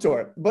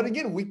realtor. But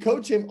again, we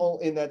coach him all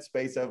in that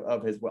space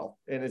of his wealth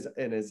and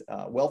his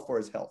wealth for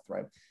his health,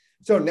 right?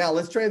 So now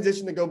let's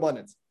transition to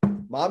GoBundance.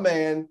 My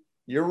man,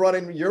 you're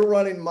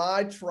running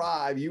my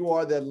tribe. You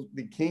are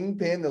the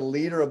kingpin, the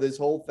leader of this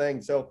whole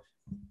thing. So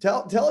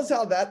tell us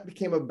how that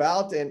came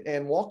about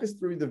and walk us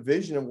through the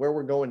vision of where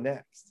we're going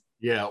next.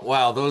 Yeah.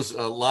 Wow. Those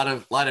a lot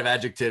of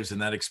adjectives in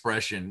that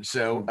expression.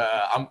 So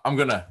I'm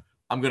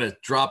gonna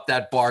drop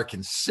that bar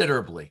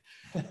considerably.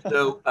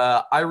 So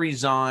I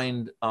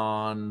resigned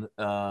from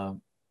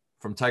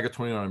Tiger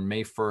 21 on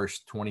May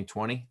 1st,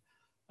 2020,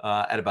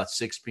 at about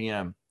 6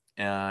 p.m.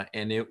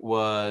 And it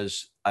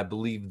was, I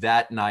believe,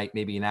 that night,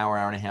 maybe an hour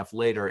and a half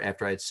later,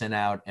 after I had sent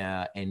out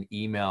an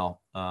email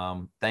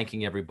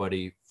thanking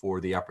everybody for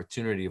the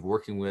opportunity of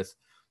working with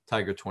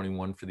Tiger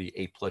 21 for the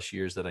 8+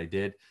 years that I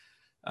did,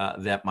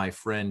 that my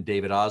friend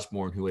David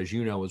Osborne, who, as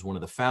you know, is one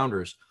of the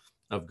founders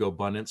of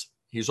GoBundance,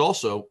 he's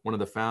also one of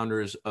the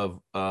founders of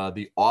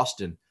the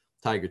Austin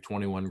Tiger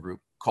 21 group,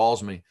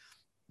 calls me.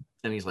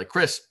 And he's like,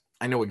 Chris,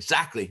 I know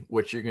exactly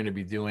what you're going to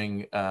be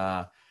doing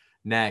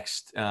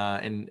next.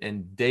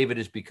 And David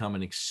has become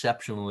an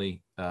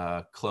exceptionally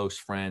close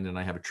friend, and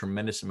I have a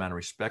tremendous amount of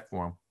respect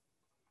for him.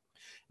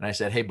 And I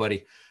said, hey,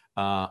 buddy,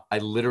 I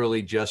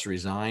literally just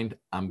resigned.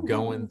 I'm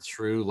going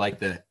through like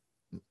the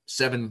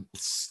 7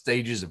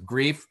 stages of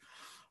grief.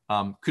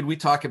 Could we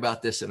talk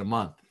about this in a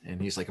month?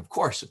 And he's like, of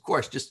course.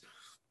 Just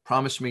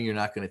promise me you're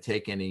not going to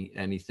take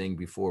anything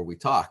before we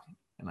talk.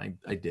 And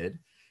I did.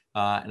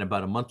 And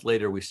about a month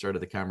later, we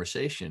started the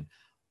conversation.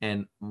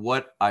 And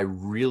what I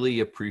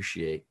really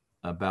appreciate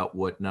about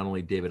what not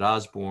only David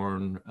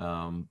Osborne,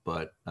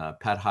 but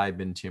Pat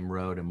Hiban, Tim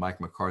Rode, and Mike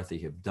McCarthy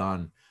have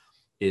done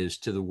is,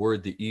 to the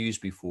word that you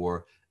used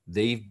before,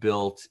 they've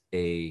built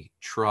a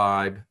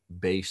tribe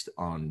based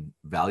on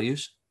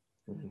values,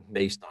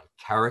 based on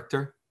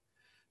character,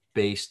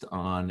 based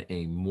on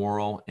a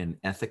moral and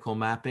ethical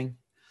mapping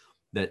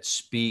that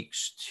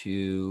speaks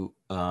to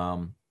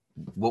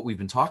what we've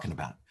been talking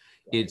about.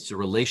 It's a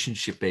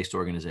relationship-based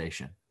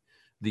organization.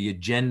 The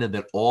agenda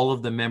that all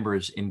of the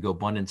members in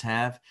GoBundance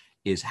have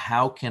is,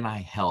 how can I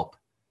help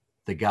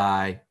the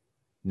guy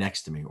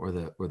next to me or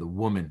the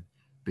woman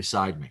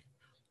beside me?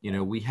 You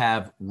know, we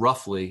have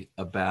roughly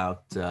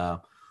about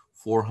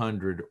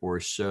 400 or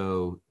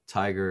so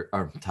Tiger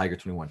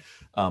 21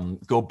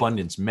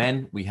 GoBundance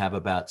men. We have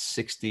about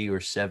 60 or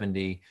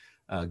 70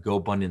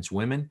 GoBundance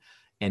women,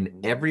 and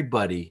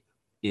everybody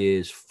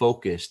is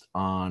focused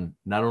on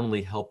not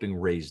only helping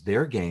raise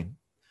their game,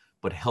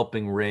 but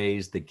helping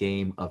raise the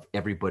game of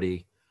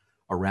everybody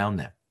around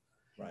them.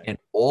 Right. And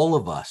all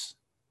of us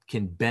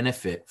can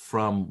benefit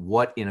from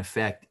what, in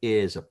effect,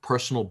 is a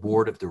personal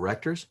board of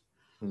directors.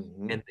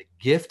 And the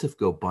gift of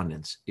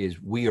GoBundance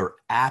is we are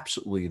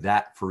absolutely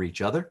that for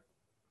each other,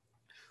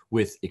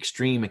 with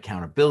extreme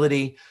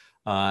accountability,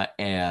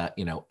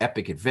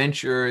 epic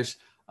adventures,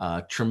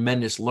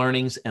 tremendous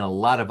learnings, and a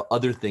lot of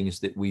other things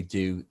that we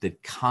do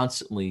that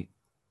constantly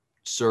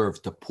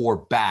serve to pour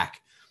back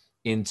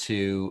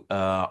into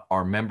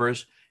our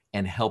members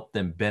and help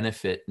them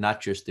benefit not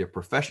just their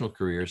professional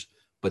careers,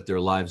 but their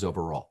lives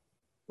overall.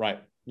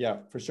 Right. Yeah,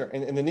 for sure.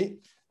 And the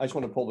neat, I just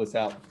want to pull this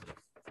out.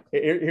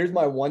 Here's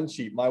my one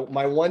sheet. My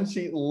one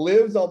sheet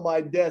lives on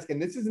my desk,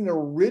 and this is an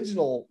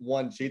original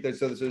one sheet. There's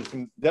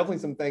definitely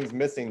some things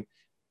missing.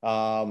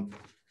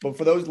 But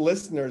for those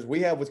listeners, we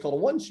have what's called a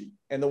one sheet.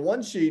 And the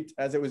one sheet,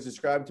 as it was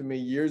described to me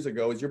years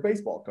ago, is your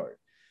baseball card.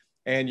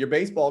 And your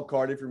baseball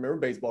card, if you remember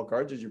baseball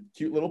cards, is your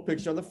cute little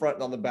picture on the front,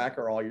 and on the back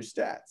are all your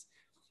stats.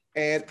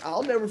 And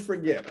I'll never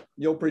forget,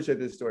 you'll appreciate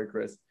this story,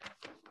 Chris.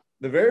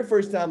 The very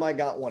first time I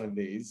got one of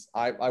these,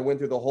 I went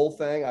through the whole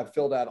thing. I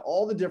filled out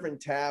all the different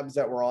tabs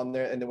that were on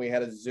there. And then we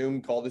had a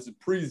Zoom call. This is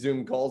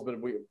pre-Zoom calls, but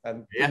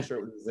I'm pretty sure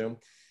it was a Zoom.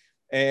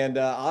 And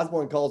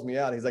Osborne calls me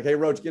out. He's like, hey,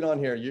 Roach, get on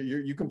here.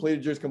 You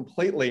completed yours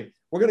completely.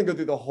 We're going to go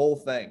through the whole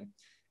thing.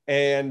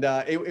 And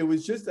it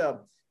was just an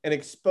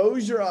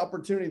exposure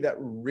opportunity that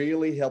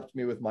really helped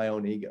me with my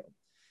own ego.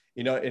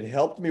 You know, it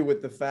helped me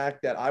with the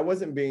fact that I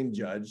wasn't being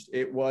judged.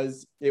 It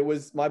was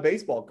my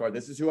baseball card.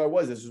 This is who I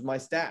was. This was my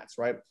stats,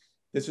 right?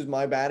 This was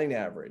my batting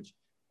average.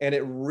 And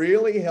it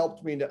really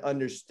helped me to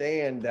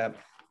understand that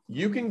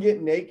you can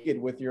get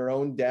naked with your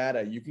own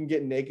data. You can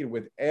get naked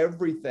with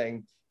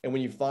everything. And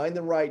when you find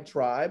the right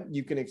tribe,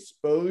 you can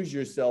expose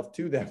yourself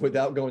to that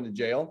without going to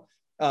jail.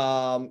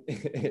 In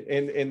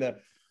the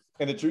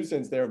true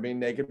sense there of being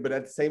naked, but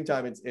at the same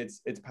time,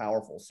 it's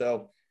powerful.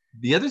 So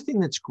the other thing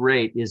that's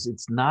great is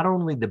it's not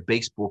only the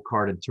baseball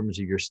card in terms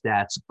of your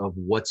stats of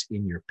what's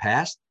in your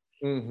past,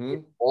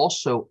 it's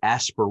also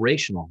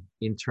aspirational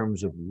in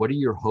terms of what are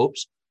your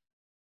hopes,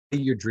 what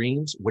are your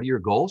dreams, what are your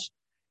goals.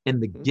 And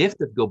the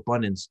gift of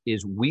GoBundance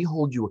is we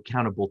hold you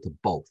accountable to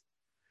both.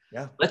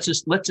 Yeah. Let's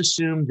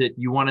assume that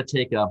you want to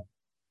take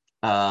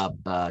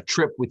a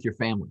trip with your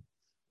family.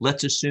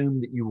 Let's assume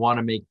that you want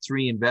to make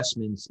 3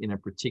 investments in a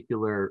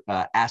particular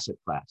asset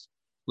class.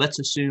 Let's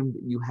assume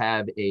that you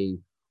have a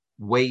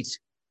weight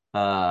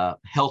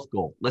health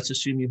goal. Let's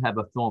assume you have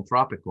a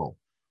philanthropic goal.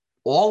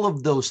 All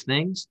of those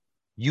things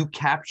you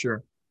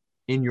capture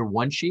in your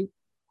one sheet.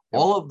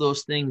 All of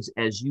those things,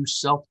 as you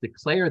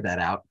self-declare that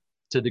out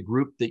to the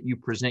group that you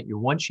present your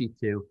one sheet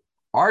to,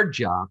 Our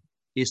job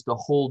is to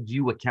hold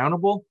you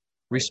accountable,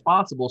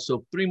 responsible.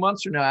 So 3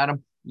 months from now,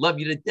 Adam, love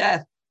you to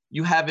death.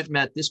 You haven't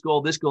met this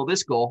goal, this goal,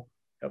 this goal.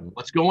 Yep.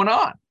 What's going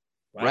on?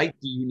 Right?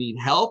 Do you need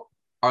help?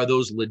 Are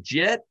those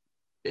legit?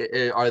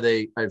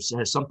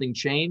 Has something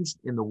changed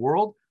in the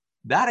world?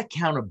 That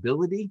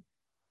accountability,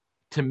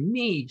 to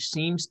me,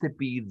 seems to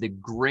be the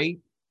great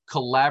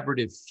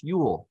collaborative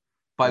fuel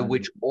by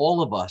which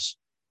all of us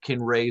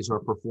can raise our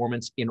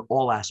performance in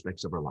all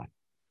aspects of our life.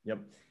 Yep.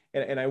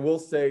 And I will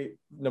say,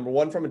 number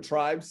one, from a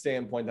tribe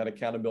standpoint, that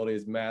accountability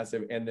is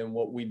massive. And then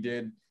what we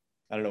did,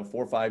 I don't know,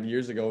 4 or 5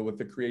 years ago with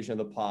the creation of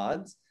the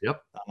pods. Yep.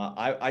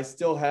 I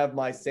still have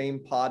my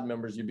same pod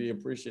members. You'd be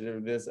appreciative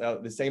of this.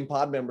 The same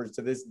pod members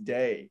to this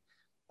day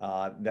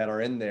that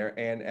are in there.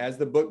 And as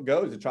the book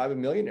goes, the Tribe of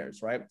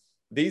Millionaires, right?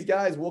 These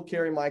guys will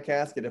carry my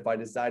casket if I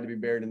decide to be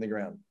buried in the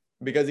ground.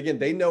 Because again,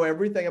 they know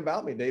everything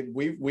about me.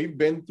 We've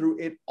been through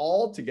it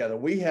all together.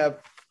 We have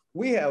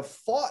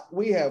fought,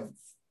 we have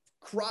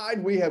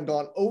cried, we have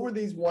gone over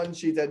these one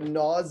sheets ad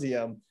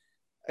nauseum,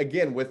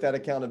 again, with that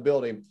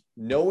accountability,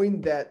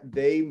 knowing that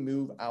they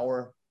move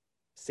our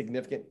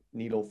significant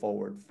needle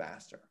forward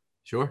faster.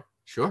 Sure.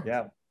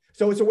 Yeah.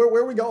 So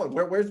where are we going?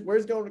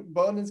 Where's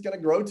GoBundance going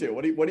to grow to?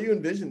 What do you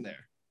envision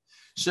there?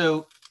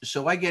 So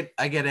I get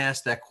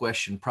asked that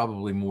question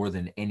probably more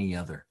than any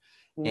other.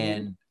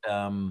 And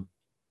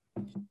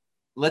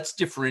let's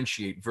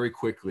differentiate very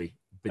quickly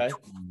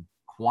between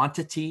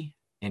quantity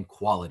and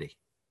quality.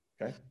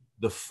 Okay.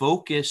 The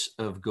focus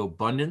of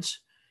GoBundance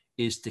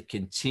is to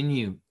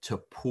continue to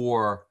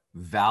pour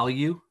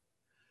value,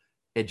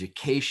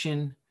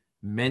 education,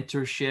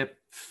 mentorship,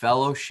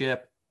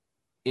 fellowship,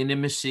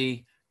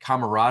 intimacy,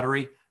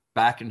 camaraderie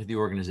back into the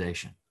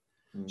organization.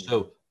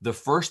 So the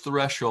first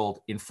threshold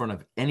in front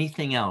of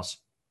anything else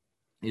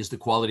is the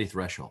quality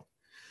threshold.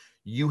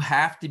 You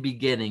have to be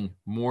getting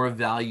more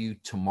value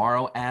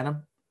tomorrow,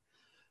 Adam,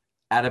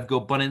 out of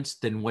GoBundance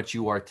than what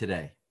you are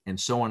today, and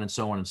so on and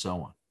so on and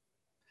so on.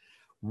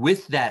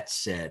 With that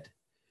said,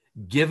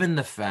 given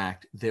the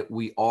fact that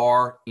we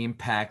are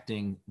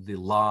impacting the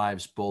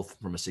lives, both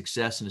from a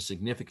success and a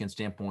significant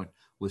standpoint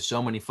with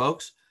so many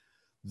folks,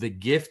 the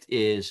gift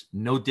is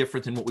no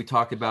different than what we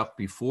talked about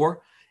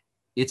before.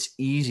 It's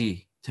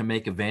easy to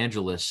make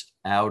evangelists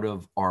out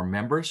of our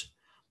members.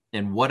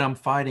 And what I'm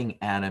fighting,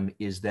 Adam,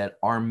 is that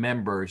our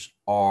members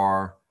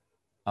are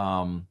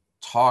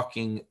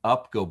talking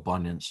up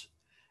GoBundance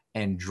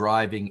and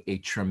driving a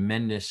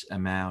tremendous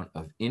amount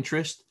of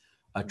interest,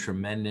 a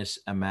tremendous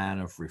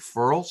amount of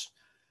referrals,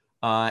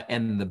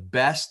 and the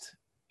best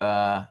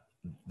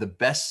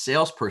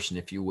salesperson,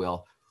 if you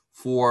will,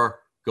 for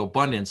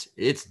GoBundance,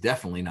 it's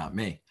definitely not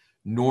me,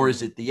 nor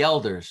is it the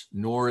elders,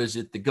 nor is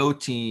it the Go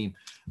team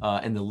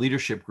and the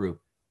leadership group.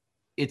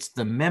 It's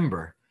the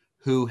member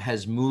who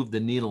has moved the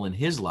needle in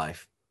his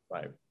life,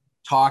 right?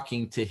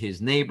 Talking to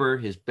his neighbor,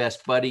 his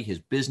best buddy, his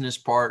business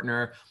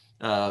partner,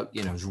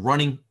 his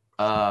running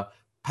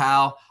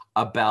pal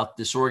about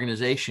this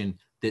organization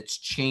that's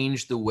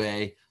changed the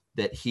way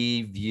that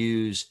he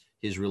views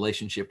his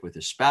relationship with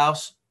his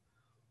spouse,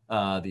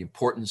 the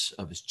importance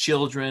of his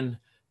children,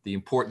 the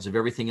importance of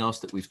everything else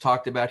that we've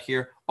talked about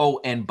here.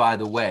 Oh, and by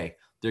the way,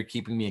 they're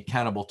keeping me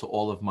accountable to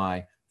all of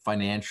my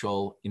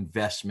financial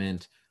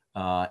investment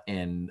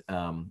and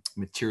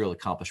material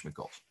accomplishment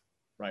goals.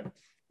 Right.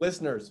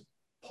 Listeners,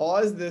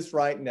 pause this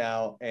right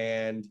now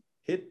and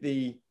hit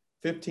the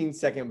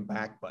 15-second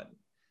back button,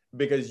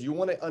 because you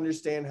want to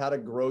understand how to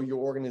grow your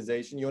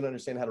organization. You want to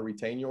understand how to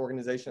retain your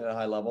organization at a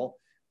high level.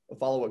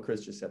 Follow what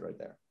Chris just said right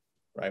there,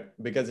 right?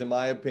 Because in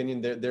my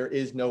opinion, there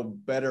is no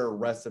better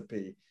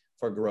recipe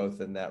for growth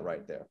than that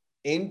right there.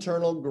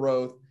 Internal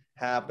growth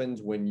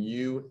happens when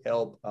you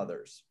help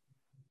others,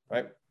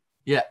 right?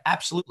 Yeah,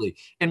 absolutely.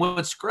 And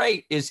what's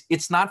great is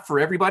it's not for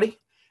everybody,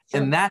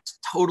 and that's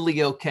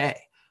totally okay.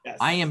 Yes.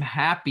 I am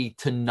happy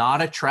to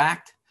not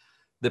attract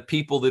the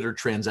people that are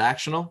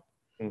transactional.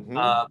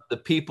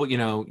 The people,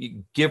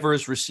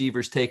 givers,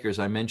 receivers, takers,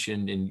 I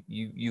mentioned, and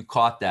you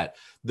caught that.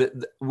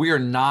 We are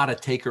not a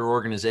taker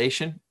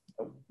organization.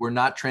 We're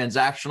not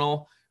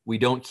transactional. We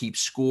don't keep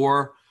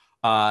score.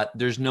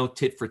 There's no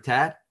tit for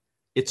tat.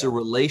 It's a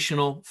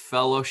relational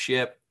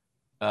fellowship,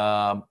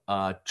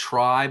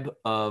 tribe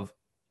of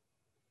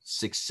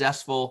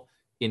successful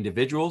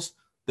individuals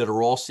that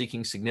are all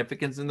seeking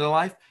significance in their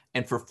life.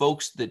 And for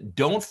folks that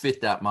don't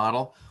fit that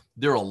model,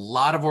 there are a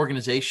lot of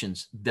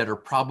organizations that are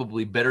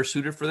probably better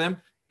suited for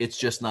them. It's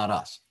just not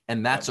us.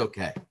 And that's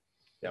okay.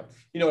 Yeah.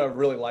 You know what I've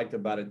really liked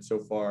about it so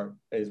far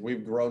is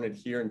we've grown it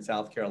here in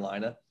South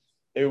Carolina.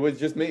 It was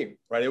just me,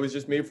 right? It was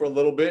just me for a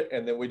little bit.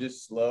 And then we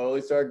just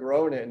slowly started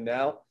growing it. And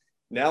now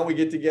we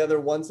get together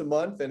once a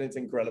month, and it's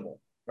incredible,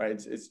 right?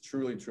 It's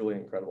truly, truly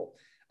incredible.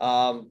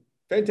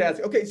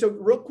 Fantastic. Okay. So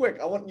real quick,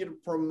 I want you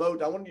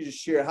to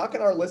share, how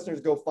can our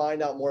listeners go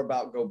find out more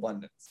about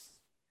GoBundance?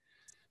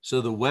 So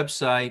the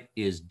website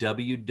is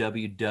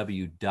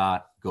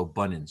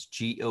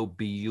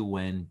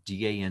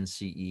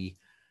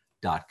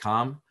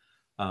www.gobundance.com.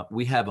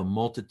 We have a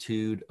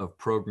multitude of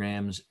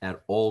programs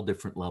at all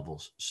different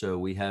levels. So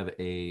we have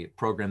a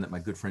program that my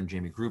good friend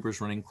Jamie Gruber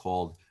is running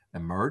called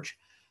Emerge,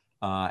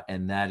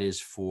 and that is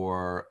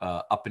for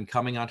up and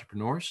coming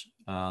entrepreneurs.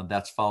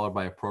 That's followed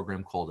by a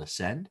program called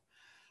Ascend.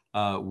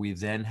 We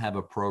then have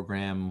a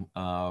program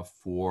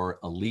for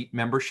elite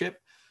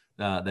membership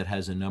that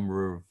has a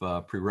number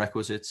of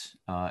prerequisites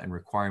and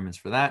requirements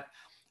for that.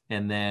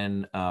 And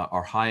then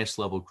our highest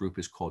level group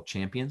is called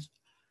Champions.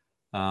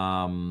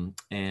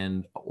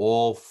 And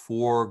all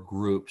 4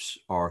 groups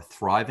are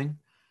thriving.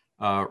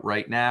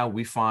 Right now,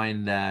 we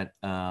find that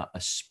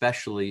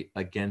especially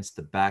against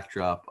the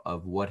backdrop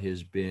of what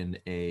has been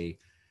a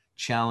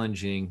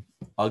challenging,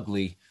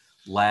 ugly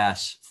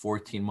last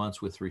 14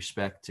 months with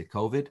respect to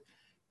COVID,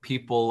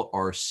 people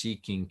are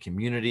seeking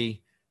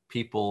community,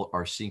 people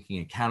are seeking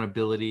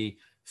accountability,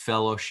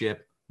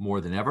 fellowship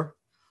more than ever.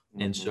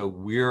 Mm-hmm. And so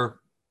we're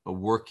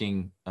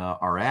working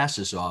our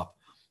asses off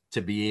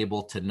to be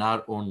able to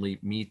not only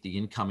meet the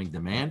incoming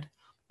demand,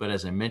 but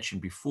as I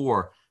mentioned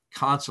before,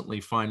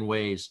 constantly find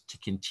ways to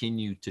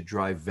continue to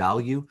drive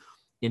value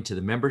into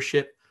the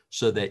membership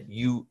so that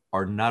you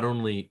are not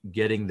only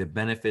getting the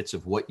benefits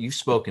of what you've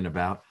spoken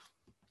about,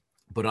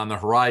 but on the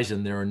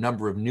horizon, there are a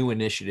number of new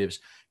initiatives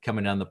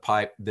coming down the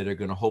pipe that are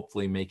going to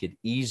hopefully make it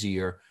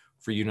easier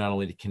for you not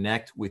only to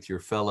connect with your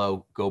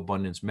fellow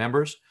GoBundance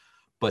members,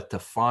 but to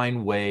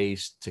find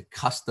ways to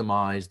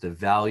customize the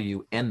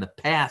value and the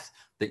path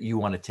that you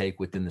want to take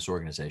within this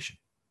organization.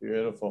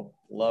 Beautiful.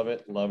 Love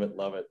it. Love it.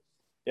 Love it.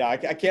 Yeah, I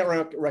can't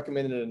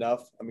recommend it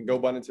enough. I mean,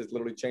 GoBundance has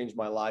literally changed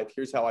my life.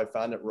 Here's how I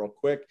found it real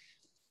quick.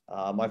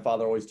 My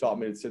father always taught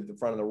me to sit at the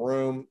front of the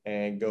room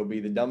and go be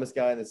the dumbest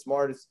guy in the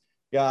smartest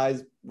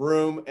guy's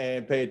room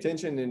and pay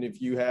attention. And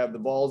if you have the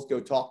balls, go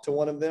talk to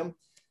one of them.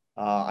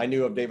 I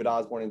knew of David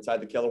Osborne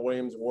inside the Keller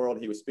Williams world.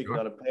 He was speaking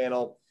on a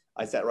panel.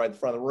 I sat right in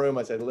front of the room.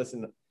 I said,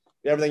 listen,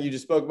 everything you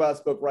just spoke about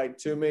spoke right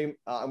to me.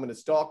 I'm going to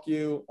stalk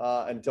you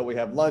until we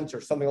have lunch or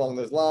something along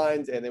those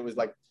lines. And it was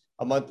like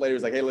a month later, it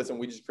was like, hey, listen,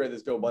 we just created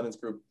this GoBundance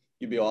group.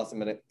 You'd be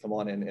awesome in it. Come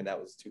on in. And that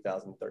was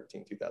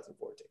 2013,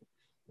 2014.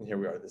 And here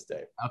we are this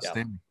day.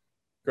 Outstanding.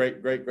 Yeah.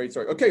 Great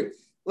story. Okay,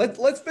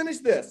 let's finish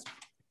this.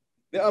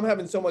 I'm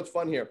having so much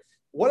fun here.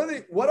 What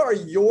are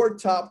your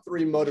top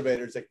 3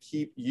 motivators that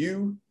keep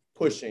you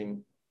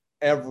pushing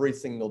every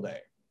single day?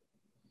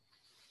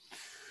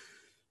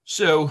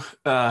 So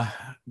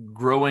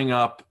growing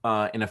up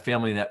in a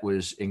family that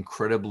was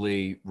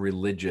incredibly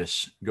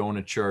religious, going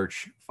to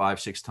church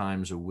 5-6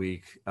 times a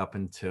week up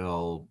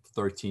until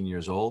 13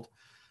 years old,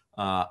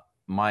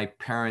 my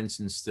parents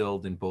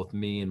instilled in both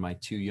me and my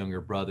 2 younger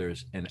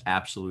brothers an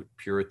absolute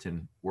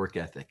Puritan work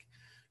ethic.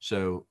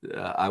 So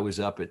I was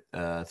up at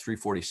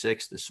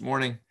 3:46 this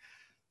morning.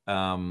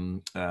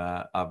 I've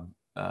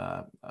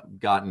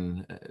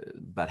gotten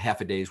about half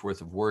a day's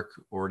worth of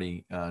work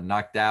already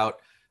knocked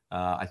out.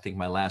 I think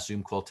my last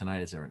Zoom call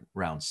tonight is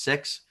around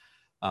 6.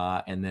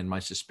 And then my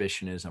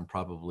suspicion is I'm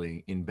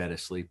probably in bed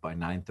asleep by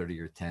 9:30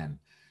 or 10.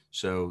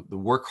 So the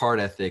work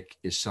hard ethic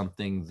is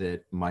something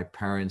that my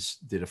parents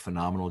did a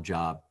phenomenal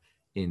job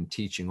in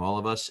teaching all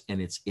of us. And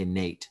it's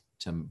innate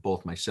to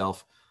both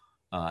myself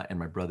and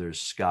my brothers,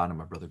 Scott and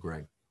my brother,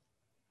 Greg.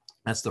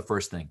 That's the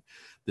first thing.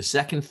 The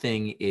second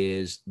thing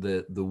is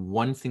the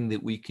one thing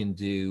that we can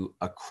do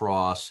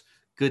across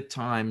good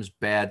times,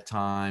 bad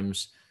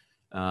times,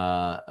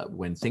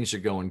 when things are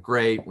going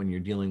great, when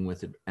you're dealing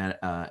with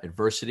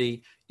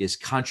adversity, is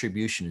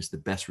contribution is the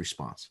best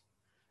response.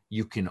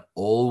 You can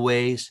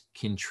always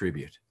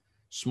contribute.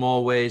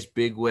 Small ways,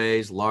 big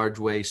ways, large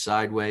ways,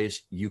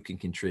 sideways, you can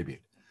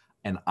contribute.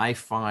 And I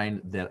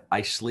find that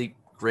I sleep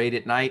great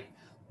at night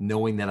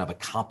knowing that I've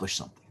accomplished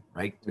something,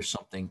 right? There's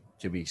something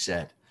to be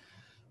said.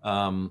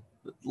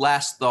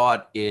 Last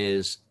thought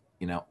is,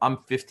 I'm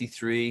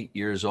 53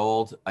 years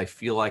old. I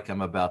feel like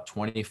I'm about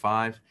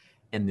 25.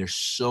 And there's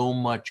so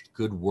much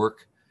good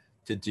work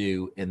to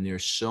do, and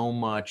there's so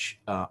much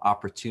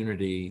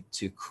opportunity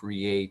to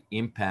create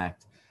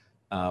impact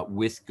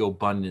with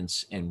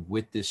GoBundance and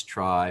with this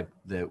tribe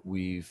that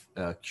we've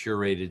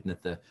curated and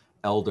that the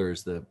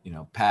elders,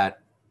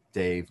 Pat,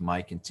 Dave,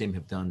 Mike, and Tim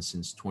have done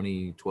since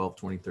 2012,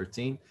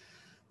 2013,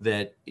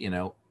 that,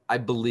 I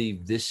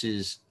believe this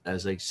is,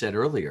 as I said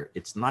earlier,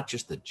 it's not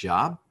just a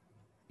job,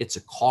 it's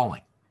a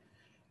calling,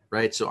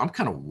 right? So I'm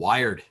kind of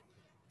wired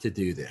to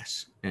do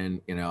this.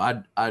 And,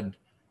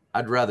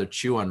 I'd rather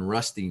chew on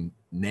rusty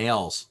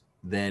nails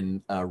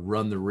than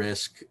run the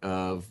risk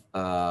of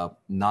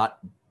not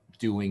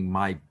doing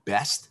my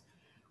best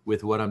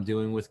with what I'm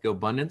doing with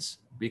GoBundance,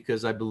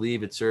 because I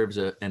believe it serves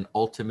an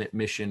ultimate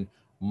mission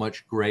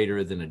much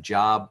greater than a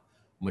job,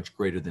 much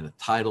greater than a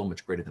title,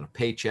 much greater than a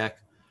paycheck.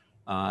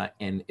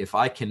 And if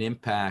I can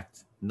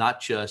impact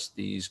not just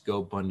these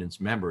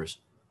GoBundance members,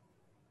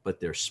 but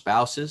their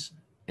spouses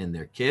and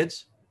their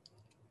kids,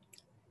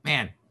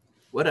 man,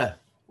 what a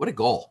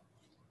goal.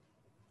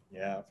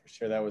 Yeah, for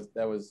sure. That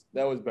was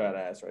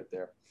badass right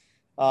there.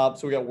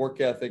 So we got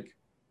work ethic.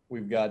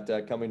 We've got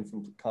coming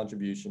from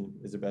contribution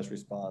is the best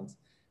response.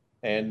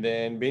 And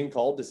then being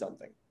called to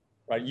something,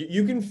 right?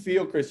 You can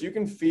feel, Chris, you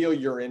can feel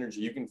your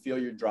energy. You can feel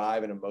your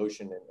drive and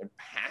emotion and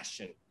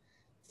passion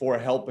for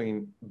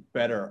helping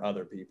better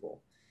other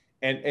people.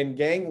 And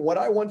gang, what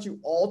I want you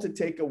all to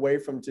take away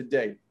from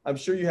today, I'm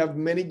sure you have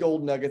many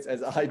gold nuggets,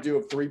 as I do,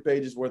 of 3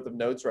 pages worth of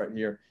notes right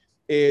here,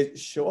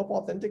 is show up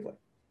authentically.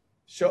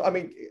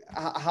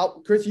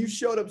 How Chris, you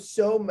showed up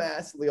so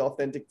massively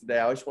authentic today.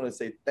 I just want to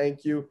say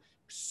thank you.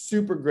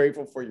 Super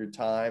grateful for your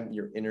time,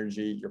 your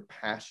energy, your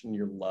passion,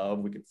 your love.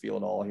 We could feel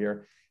it all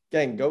here.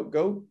 Gang,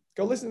 go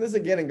listen to this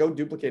again and go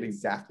duplicate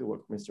exactly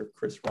what Mr.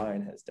 Chris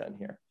Ryan has done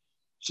here.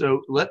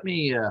 So let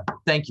me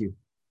thank you,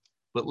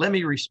 but let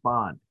me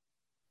respond.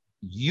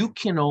 You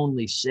can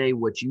only say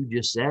what you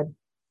just said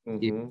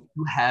if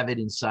you have it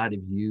inside of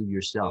you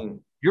yourself.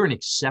 You're an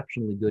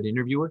exceptionally good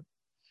interviewer.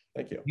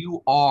 Thank you.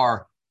 You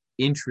are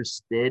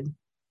interested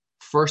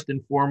first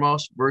and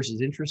foremost versus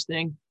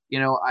interesting.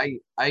 You know,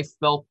 I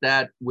felt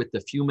that with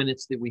the few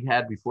minutes that we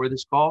had before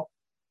this call.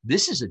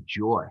 This is a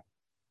joy,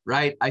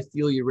 right? I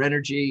feel your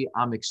energy.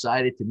 I'm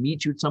excited to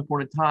meet you at some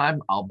point in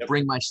time. I'll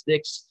bring my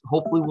sticks.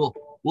 Hopefully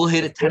we'll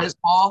hit a tennis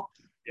ball.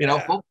 You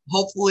know,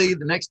 hopefully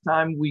the next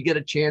time we get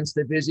a chance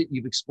to visit,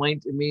 you've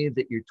explained to me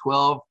that your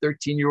 12,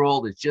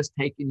 13-year-old is just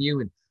taking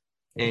you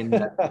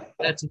and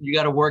that's you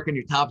got to work on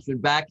your topspin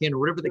backhand or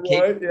whatever the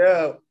case. Right,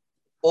 yeah.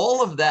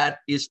 All of that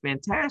is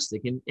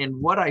fantastic.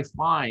 And what I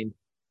find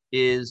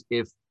is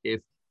if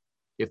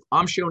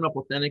I'm showing up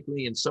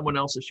authentically and someone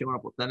else is showing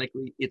up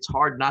authentically, it's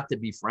hard not to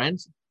be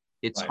friends.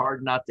 It's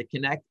hard not to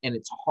connect, and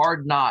it's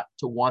hard not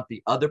to want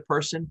the other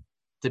person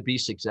to be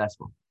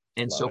successful.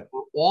 And so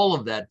for all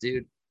of that,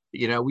 dude,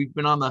 you know, we've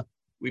been on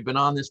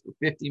this for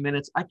 50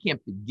 minutes. I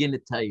can't begin to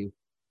tell you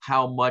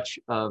how much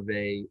of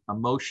a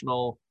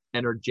emotional,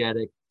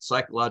 energetic,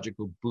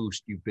 psychological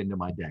boost you've been to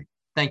my day.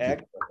 Thank you.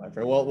 Excellent, my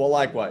friend. Well,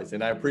 likewise.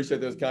 And I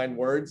appreciate those kind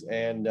words.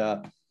 And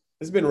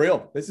this has been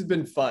real. This has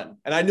been fun.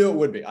 And I knew it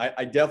would be.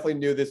 I definitely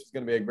knew this was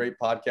going to be a great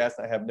podcast.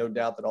 I have no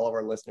doubt that all of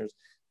our listeners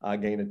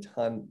gained a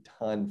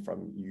ton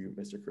from you,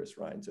 Mr. Chris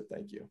Ryan. So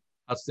thank you.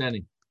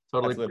 Outstanding.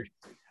 Totally. Absolutely.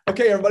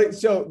 Okay, everybody.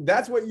 So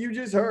that's what you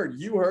just heard.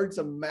 You heard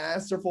some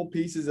masterful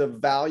pieces of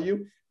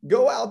value.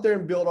 Go out there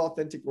and build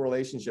authentic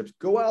relationships.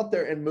 Go out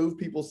there and move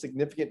people's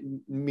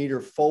significant meter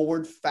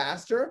forward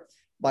faster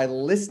by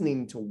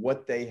listening to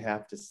what they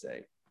have to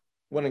say.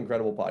 What an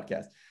incredible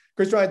podcast.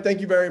 Chris Ryan, thank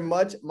you very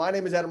much. My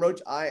name is Adam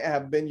Roach. I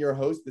have been your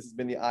host. This has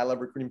been the I Love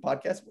Recruiting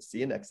Podcast. We'll see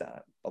you next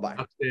time. Bye-bye.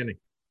 Outstanding.